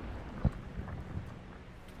flayers.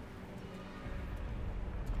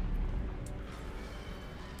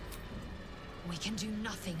 We can do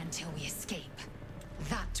nothing until we escape.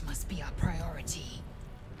 That must be our priority.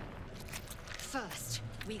 First,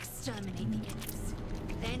 we exterminate the enemies.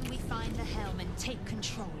 Then we find the helm and take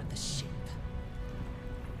control of the ship.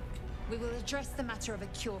 We will address the matter of a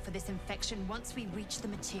cure for this infection once we reach the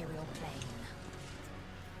material plane.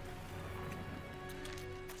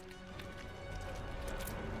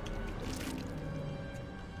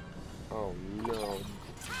 Oh no.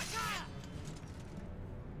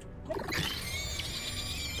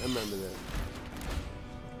 I remember that.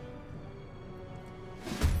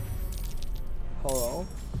 Hello?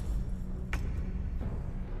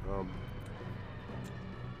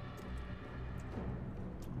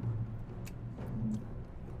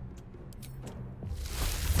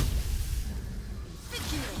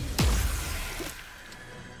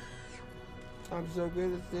 I'm so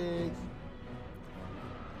good at things.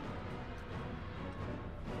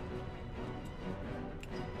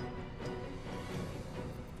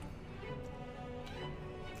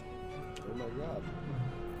 Oh my god.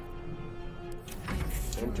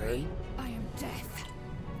 Enter. I am death.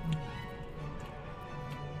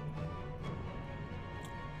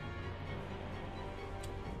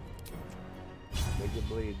 Make it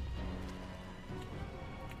bleed.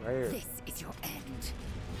 Right here. This is your end.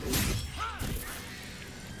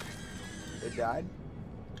 It died.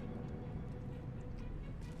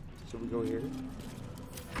 So we go here.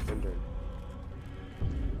 Enter.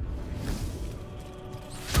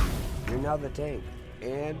 You're now the tank.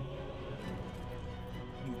 And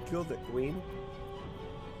you killed it, Queen.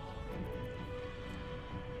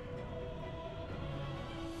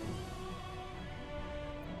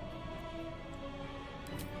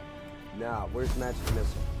 Now, where's Magic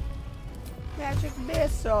Missile? Magic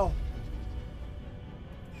Missile!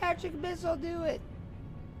 Magic Missile, do it!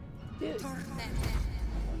 Do it.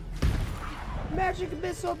 Magic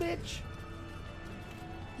Missile, bitch!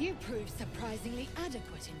 You proved surprisingly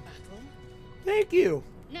adequate in battle. Thank you!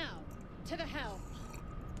 Now, to the helm.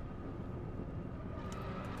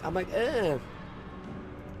 I'm like,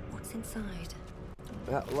 What's inside?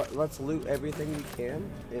 let's loot everything we can.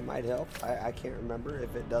 It might help. I can't remember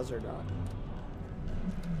if it does or not.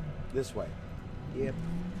 This way. Yep.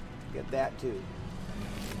 Get that too.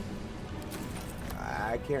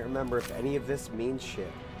 I can't remember if any of this means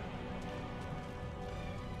shit.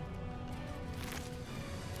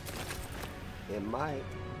 It might.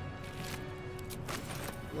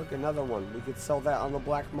 Look, another one. We could sell that on the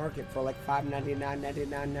black market for like $5.99,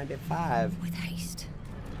 $99.95. With haste.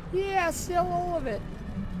 Yeah, sell all of it.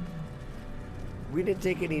 We didn't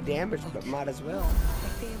take any damage, but might as well. I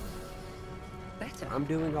feel better. I'm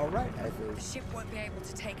doing all right, I think. The ship won't be able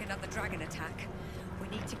to take another dragon attack. We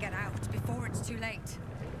need to get out before it's too late.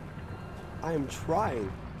 I am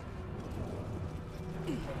trying.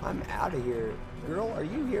 I'm out of here. Girl, are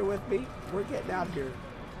you here with me? We're getting out of here.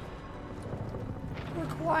 We're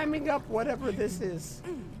climbing up whatever this is.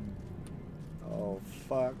 Oh,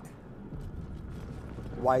 fuck.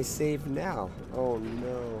 Why save now? Oh,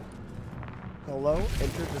 no. Hello?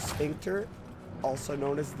 Enter the sphincter, also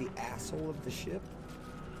known as the asshole of the ship.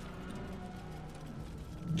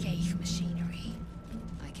 Geich machinery.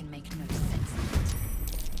 I can make no sense of it.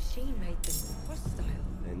 Machine made them hostile.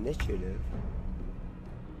 Initiative.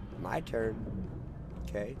 My turn.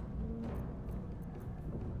 Okay.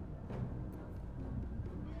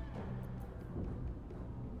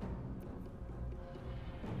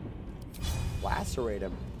 Lacerate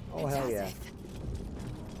him. Oh, hell yeah.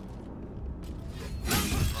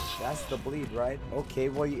 That's the bleed, right? Okay,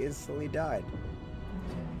 well, you instantly died.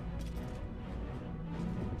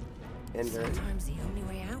 Ender. Sometimes the only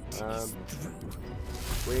way out is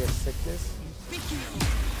through. Ray of Sickness.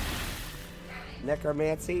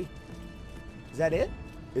 Necromancy. Is that it?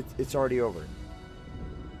 It's already over.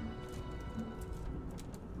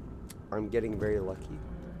 I'm getting very lucky.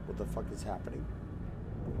 What the fuck is happening?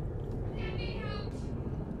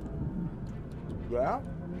 Yeah?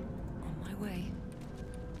 On my way.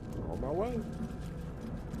 On my way.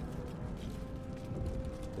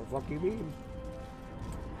 The fuck you mean?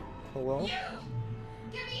 Hello?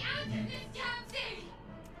 Get me out of this damn thing!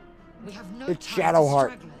 We have no It's time to Shadowheart.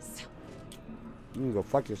 stragglers. You can go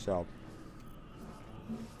fuck yourself.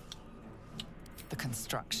 The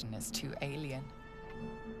construction is too alien.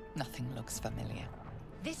 Nothing looks familiar.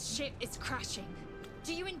 This ship is crashing.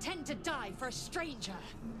 Do you intend to die for a stranger?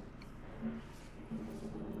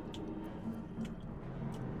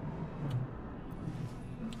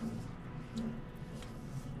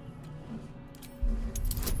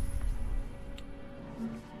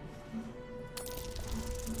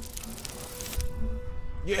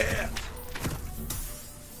 Yeah!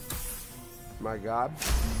 My God,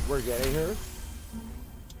 we're getting her.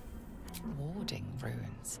 Warding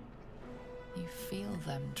runes. You feel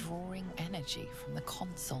them drawing energy from the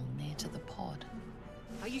console near to the pod.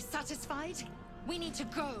 Are you satisfied? We need to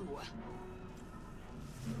go.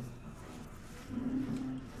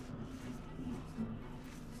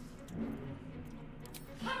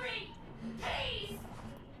 Hurry! Please!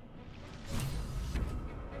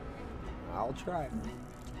 I'll try.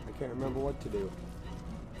 I can't remember what to do.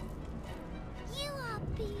 You are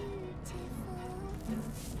beautiful.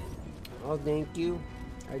 Oh, thank you.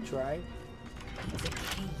 I tried. It's a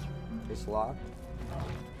key. It's locked.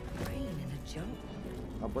 Brain in a jar.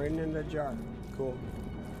 I'll bring it in a jar. Cool.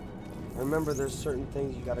 Remember, there's certain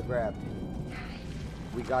things you gotta grab.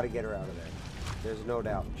 We gotta get her out of there. There's no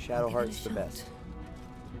doubt. Shadowheart's the best.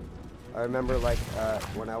 I remember, like,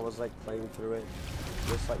 when I was, like, playing through it,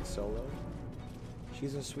 just, like, solo.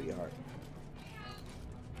 She's a sweetheart.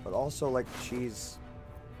 But also, like, she's...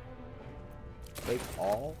 Take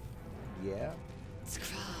all? Yeah?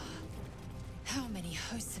 Skra. How many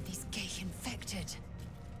hosts of these gay infected?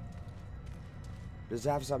 Does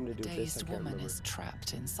that have something to do with this? I Dazed can't woman remember. is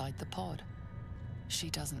trapped inside the pod. She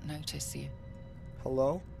doesn't notice you.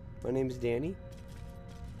 Hello? My name is Danny.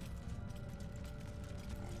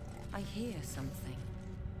 I hear something.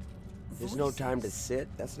 There's no time to Voices.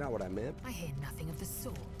 sit. That's not what I meant. I hear nothing of the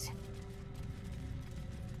sort.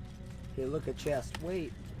 Hey, look, a chest.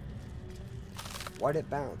 Wait. Why'd it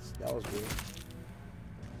bounce? That was weird.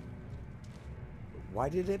 Why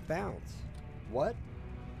did it bounce? What?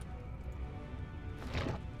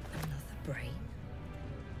 Another brain.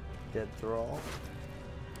 Dead thrall?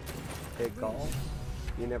 Take all?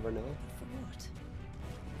 You never know. For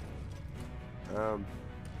what?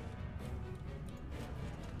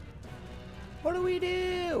 What do we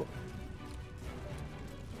do?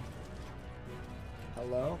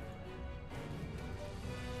 Hello?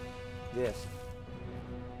 This.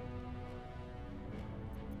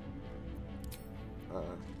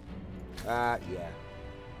 Yeah.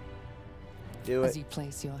 Do As it. you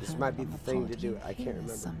place your This hand might be on the the thing pod, to do. you I can't hear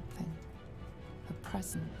remember. something. A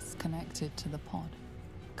presence connected to the pod,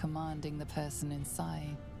 commanding the person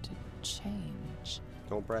inside to change.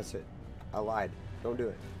 Don't press it. I lied. Don't do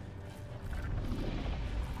it.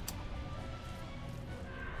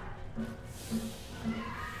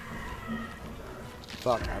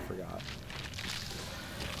 Fuck, I forgot.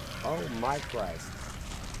 Oh my Christ.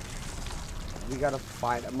 We gotta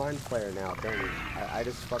find a mind player now, don't we? I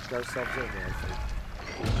just fucked ourselves over, I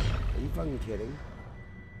think. Are you fucking kidding?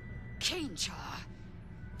 Changer.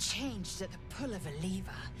 Changed at the pull of a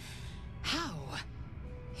lever. How?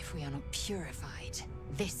 If we are not purified,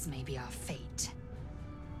 this may be our fate.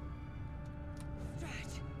 Red,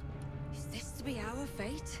 is this to be our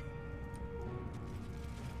fate?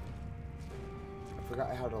 I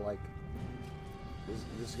forgot how to, like...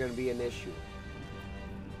 This is gonna be an issue.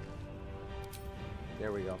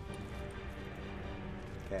 There we go.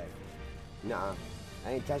 Okay. Nah.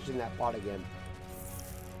 I ain't touching that pot again.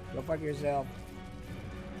 Go fuck yourself.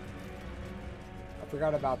 I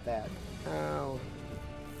forgot about that. Oh.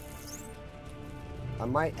 I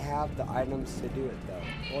might have the items to do it though.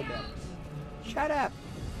 Hold up. Shut up!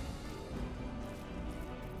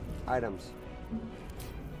 Items.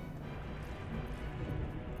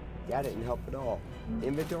 That didn't help at all.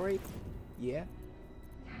 Inventory? Yeah.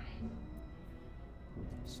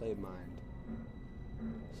 Slave mind.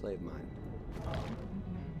 Slave mind.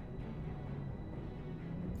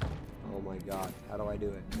 Oh my god, how do I do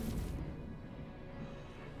it?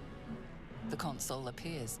 The console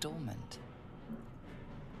appears dormant.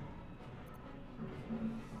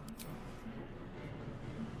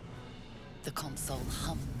 The console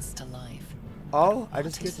hums to life. Oh, I What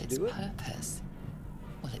just get is to its do it? purpose?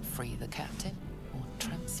 Will it free the captain or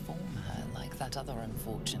transform her like that other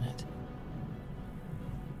unfortunate?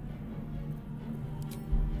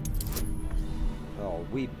 Oh,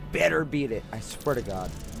 we better beat it. I swear to God.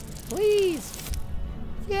 Please!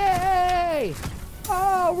 Yay!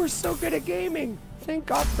 Oh, we're so good at gaming. Thank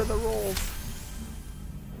God for the rolls.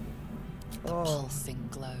 The Oh, pulsing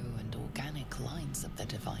glow and organic lines pulses of the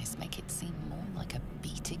device make it seem more like a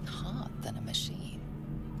beating heart than a machine.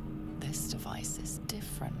 This device is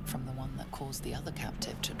different from the one that caused the other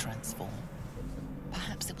captive to transform.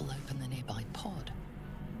 Perhaps it will open the nearby pod.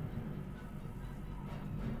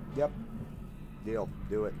 Yep. Deal.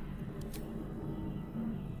 Do it.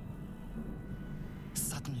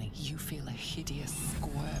 Suddenly, you feel a hideous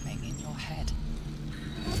squirming in your head.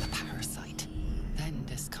 The parasite. Then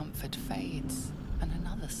discomfort fades, and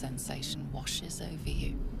another sensation washes over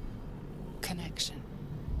you. Connection.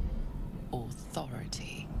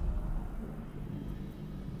 Authority.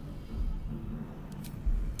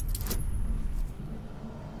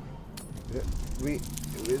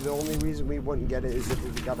 The only reason we wouldn't get it is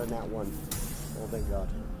if we got a nat 1. Oh, thank God.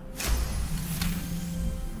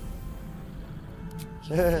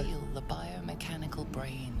 You feel the biomechanical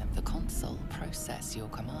brain of the console process your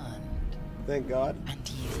command. Thank God. And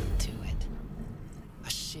yield to it. A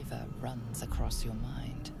shiver runs across your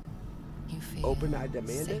mind. You feel Open, I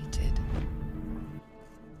demand it. sated.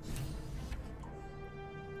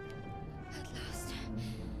 At last.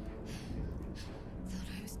 Thought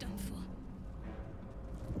I was done for.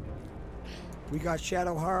 We got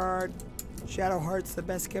Shadowheart. Shadowheart's the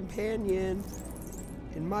best companion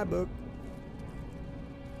in my book.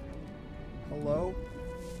 Hello?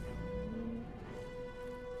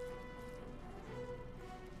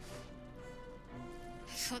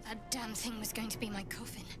 I thought that damn thing was going to be my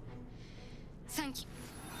coffin. Thank you.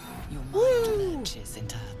 Your mind lurches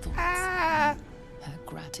into her thoughts. Ah! Her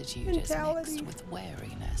gratitude is Mentality. mixed with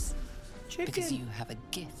wariness. Because Chicken. you have a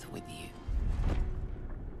gith with you.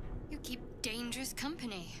 You keep dangerous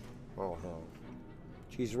company. Oh, no.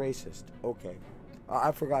 She's racist. Okay.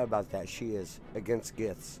 I forgot about that. She is against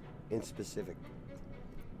giths in specific.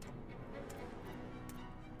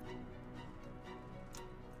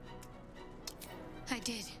 I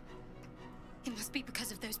did. It must be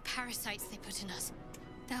because of those parasites they put in us.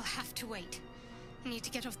 They'll have to wait. I need to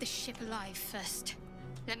get off this ship alive first.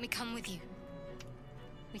 Let me come with you.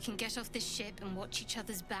 We can get off this ship and watch each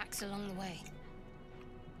other's backs along the way.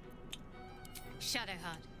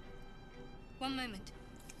 Shadowheart. One moment.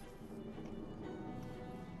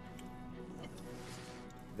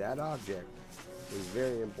 That object is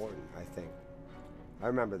very important, I think. I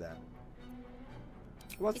remember that.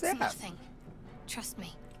 What's It's that? nothing. Trust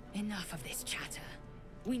me. Enough of this chatter.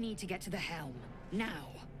 We need to get to the helm. Now.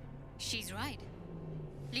 She's right.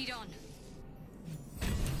 Lead on.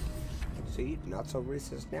 See, not so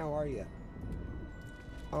racist now, are you?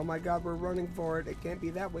 Oh my God, we're running for it. It can't be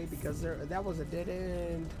that way because that was a dead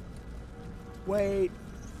end. Wait,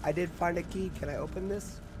 I did find a key. Can I open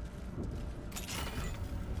this?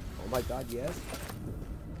 Oh my God, yes.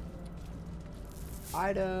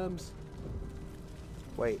 Items.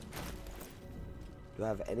 Wait. Do I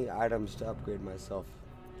have any items to upgrade myself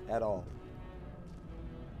at all?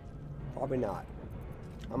 Probably not.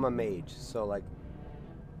 I'm a mage, so like...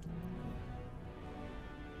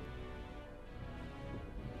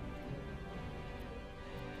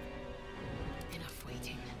 Enough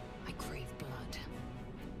waiting. I crave blood.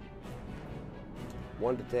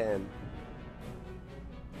 1 to 10.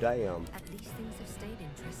 Damn. At least things have stayed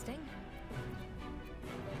interesting.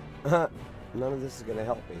 None of this is gonna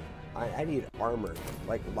help me. I need armor,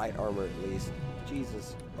 like light armor at least.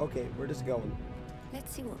 Jesus. Okay, we're just going.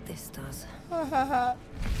 Let's see what this does.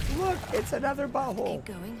 Look, it's another butthole. Keep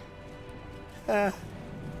going. I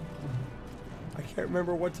can't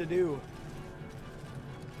remember what to do.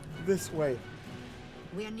 This way.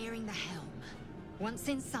 We are nearing the helm. Once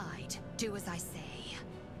inside, do as I say.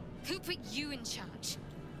 Who put you in charge?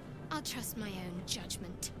 I'll trust my own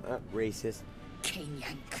judgment. Racist. King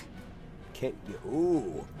Yank. Can't you?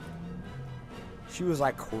 Ooh. She was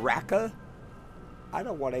like, cracker? I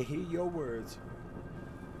don't want to hear your words.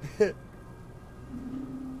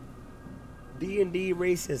 D&D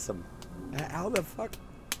racism. How the fuck?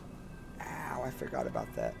 Ow, I forgot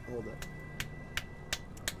about that. Hold up.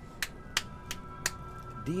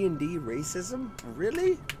 D&D racism?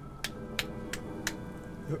 Really?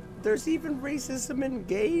 There's even racism in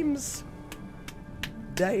games?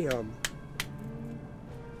 Damn.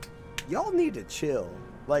 Y'all need to chill.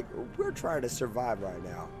 Like, we're trying to survive right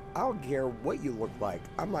now. I don't care what you look like.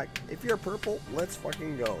 I'm like, if you're purple, let's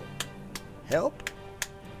fucking go. Help?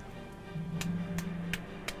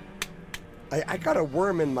 I got a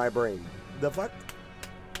worm in my brain. The fuck?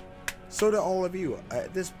 So do all of you.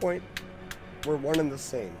 At this point, we're one and the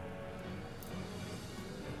same.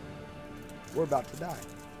 We're about to die.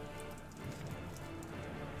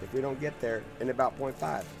 If we don't get there in about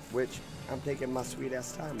 0.5, which I'm taking my sweet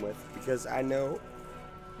ass time with, because I know,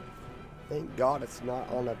 thank God it's not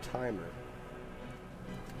on a timer.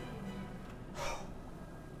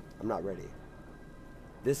 I'm not ready.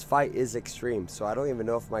 This fight is extreme, so I don't even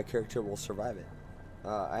know if my character will survive it.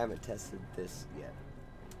 I haven't tested this yet.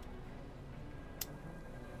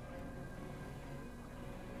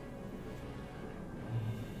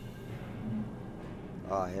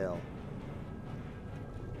 Oh, hell.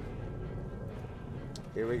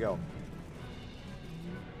 Here we go.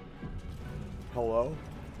 Hello?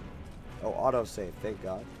 Oh, autosave, thank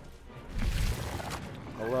God.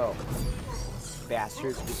 Hello.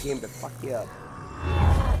 Bastards, we came to fuck you up.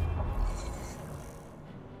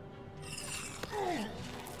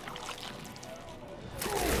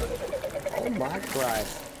 Oh my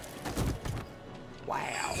Christ.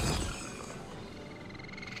 Wow.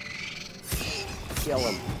 Kill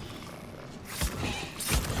him.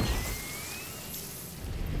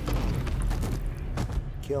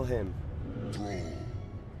 Kill him. Thrall,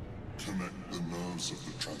 connect the nerves of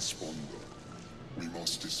the transponder. We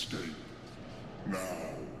must escape. Now.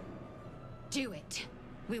 Do it.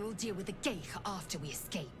 We will deal with the Geich after we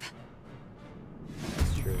escape.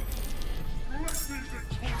 That's true.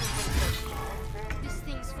 This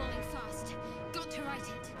thing's falling fast. Got to right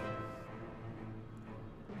it.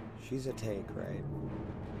 She's a tank, right?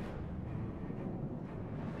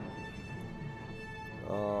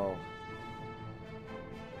 Oh.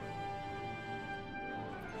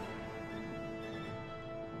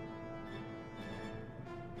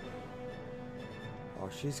 Oh,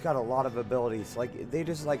 she's got a lot of abilities. Like, they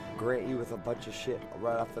just, like, grant you with a bunch of shit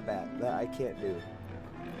right off the bat that I can't do.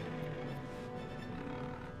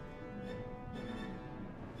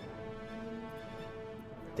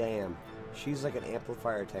 Damn. She's like an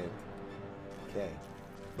amplifier tank. Okay.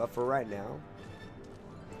 But for right now,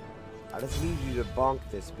 I just need you to bonk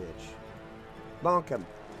this bitch. Bonk him.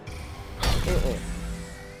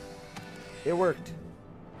 It worked.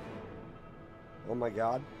 Oh my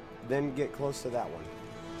god. Then get close to that one.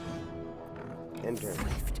 Enter.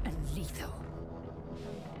 Swift and lethal.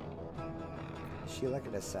 Is she like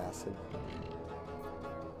an assassin?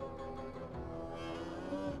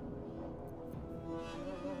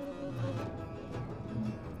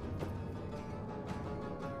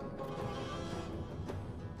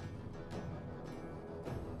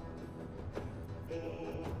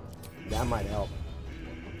 That might help.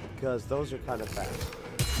 Because those are kind of fast.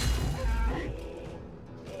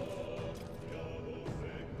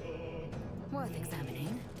 Worth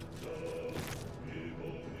examining.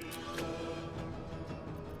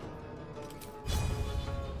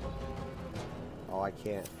 Oh, I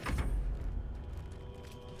can't.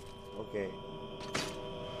 Okay.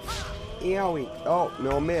 Owie. Oh,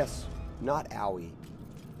 no miss. Not owie.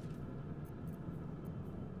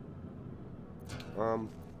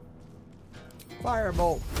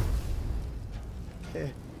 Firebolt.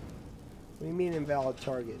 What do you mean invalid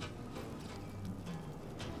target?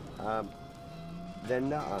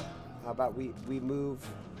 Then how about we move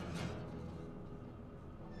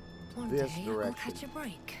One this day direction? I'll catch a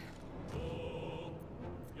break.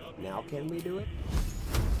 Now can we do it?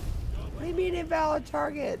 What do you mean invalid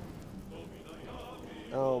target?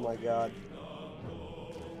 Oh my god.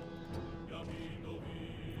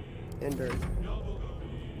 Ender.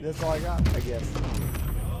 That's all I got, I guess.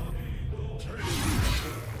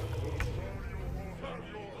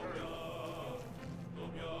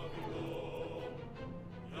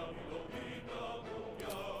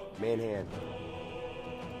 Manhand.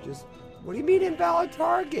 Just, what do you mean invalid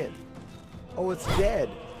target? Oh, it's dead.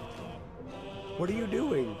 What are you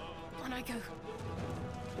doing? On I go.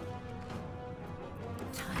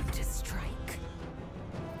 Time to strike.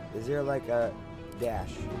 Is there like a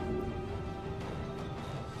dash?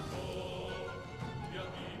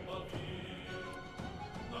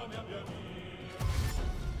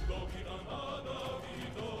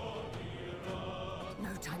 No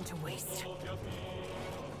time to waste.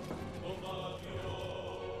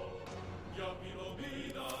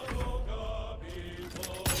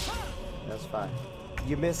 That's fine.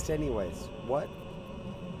 You missed anyways. What?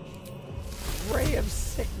 Ray of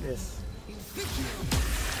sickness. These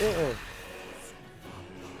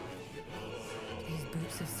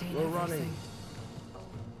boots have seen We're everything. running.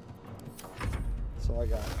 That's all I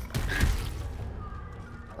got.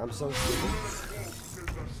 I'm so stupid.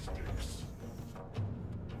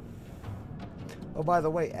 Oh, by the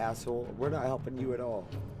way, asshole, we're not helping you at all.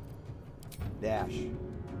 Dash.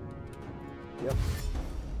 Yep.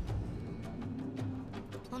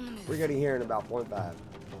 On the move. We're getting here in about 0.5.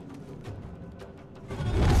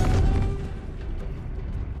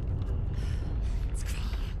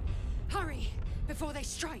 Hurry before they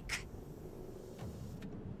strike.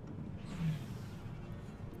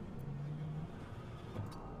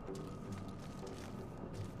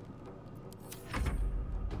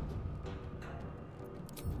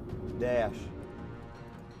 Dash.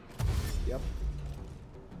 Yep.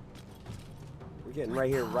 We're getting right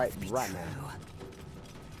here, right now.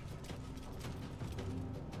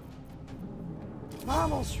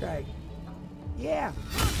 Pommel strike. Yeah.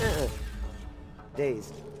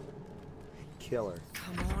 Dazed. Killer.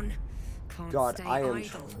 Come on. Can't God, stay I am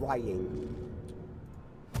idle. trying.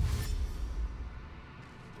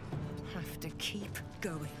 Have to keep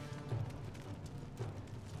going.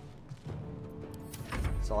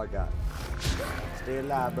 That's all I got. Stay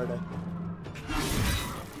alive, brother.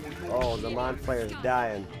 Oh, the mind flayer's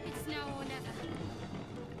dying. It's now or never.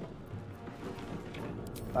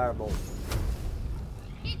 Firebolt.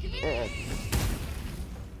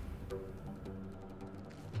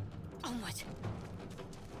 Onward.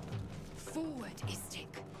 Forward,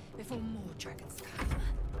 Istik, before more dragons come.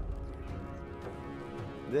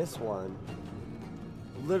 This one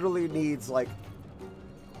literally needs like.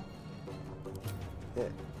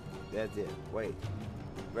 That's it. Wait.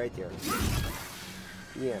 Right there.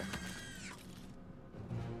 Yeah.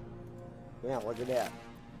 Yeah, look at that.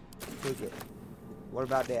 Take it. What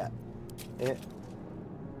about that?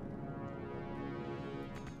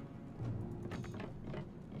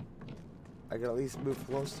 I can at least move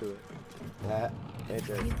close to it. Right there.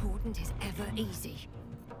 Nothing important is ever easy.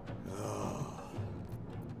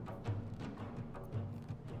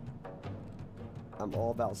 I'm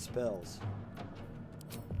all about spells.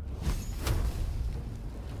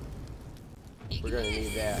 We're gonna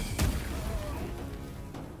need that.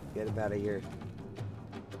 Get him out of here.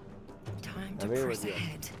 Time to I'm here press with you.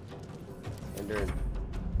 ahead. And turn.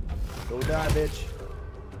 Go die, bitch.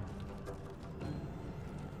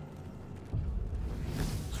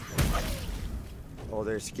 Oh,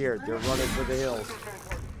 they're scared. They're running for the hills.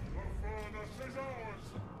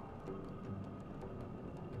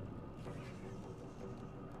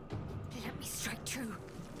 Let me strike true.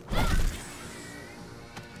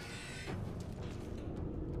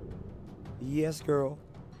 Yes, girl.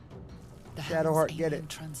 The Shadowheart, Helm's get alien it.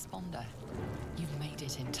 transponder. You've made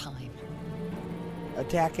it in time.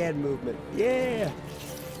 Attack and movement. Yeah.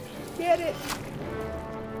 Get it.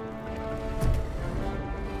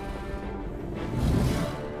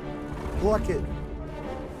 Pluck it.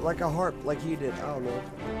 Like a harp, like you did. I don't know.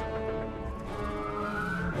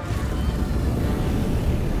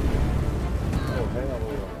 Oh, hell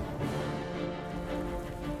yeah.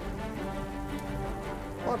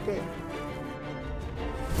 Pluck it.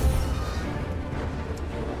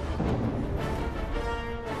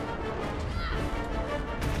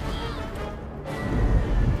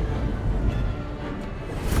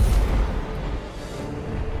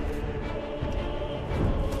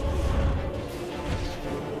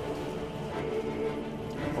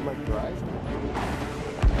 Oh my God.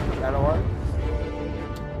 Shadowheart.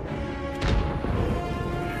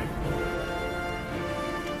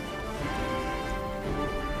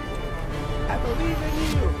 I believe in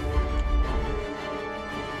you.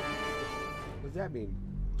 What does that mean?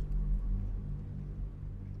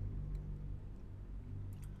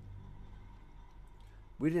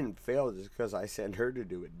 We didn't fail just because I sent her to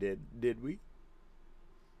do it, did we?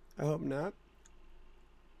 I hope not.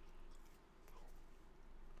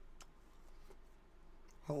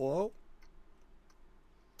 Hello?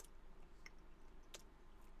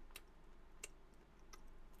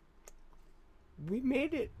 We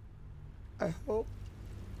made it. I hope.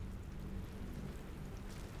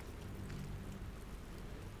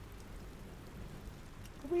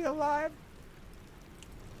 Are we alive?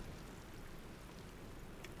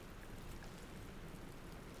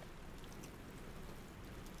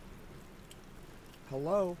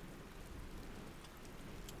 Hello?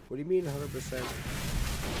 What do you mean 100%?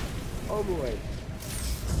 Oh boy.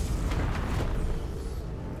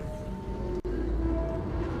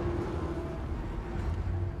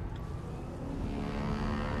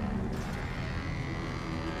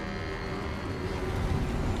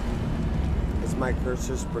 Is my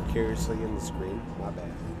cursor precariously in the screen? My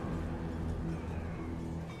bad.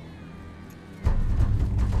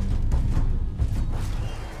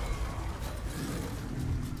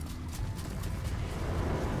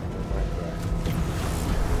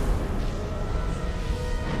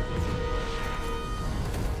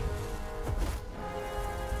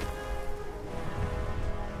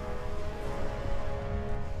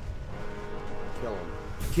 Kill him.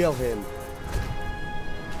 Kill him.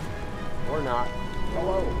 Or not.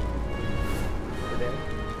 Hello. We're dead.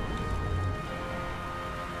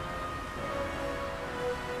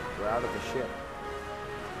 We're out of the ship.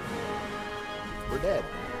 We're dead.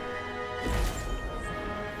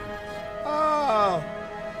 Oh!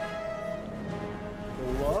 The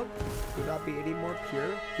luck could not not be any more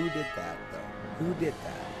pure? Who did that, though? Who did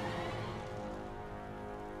that?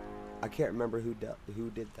 I can't remember who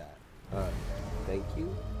did that. Thank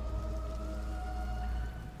you?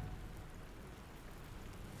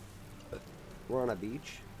 We're on a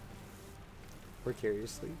beach.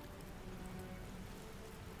 Precariously.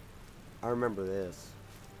 I remember this.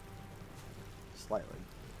 Slightly.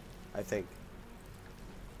 I think.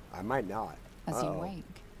 I might not. As you wake,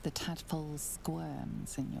 the tadpole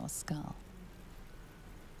squirms in your skull.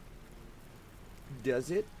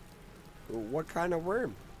 Does it? What kind of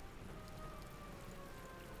worm?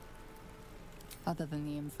 Other than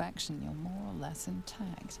the infection, you're more or less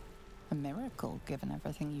intact. A miracle, given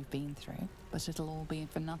everything you've been through, but it'll all be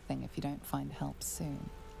for nothing if you don't find help soon.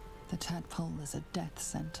 The tadpole is a death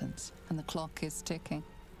sentence, and the clock is ticking.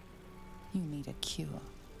 You need a cure.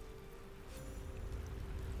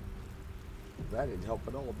 That didn't help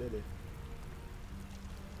at all, did it?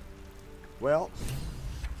 Well,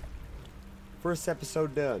 first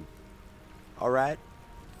episode done. Alright.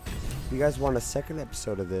 If you guys want a second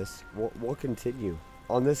episode of this, we'll continue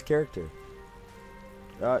on this character.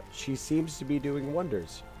 She seems to be doing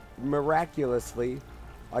wonders. Miraculously,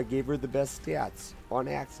 I gave her the best stats on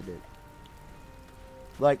accident.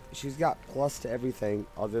 Like, she's got plus to everything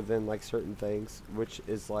other than, like, certain things, which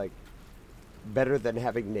is, like, better than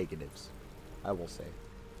having negatives, I will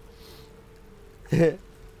say.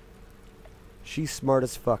 She's smart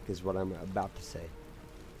as fuck is what I'm about to say.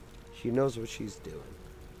 She knows what she's doing.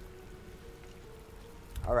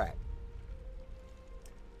 Alright.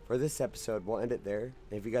 For this episode, we'll end it there.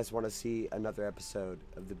 If you guys want to see another episode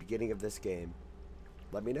of the beginning of this game,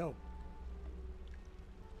 let me know.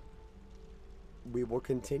 We will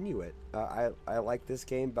continue it. I like this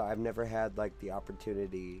game, but I've never had, like, the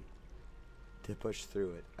opportunity to push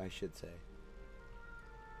through it, I should say.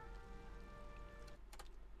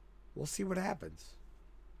 We'll see what happens.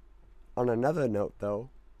 On another note, though,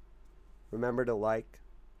 remember to like,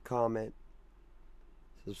 comment,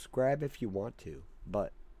 subscribe if you want to.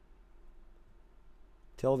 But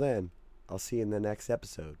till then, I'll see you in the next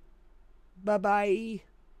episode. Bye-bye.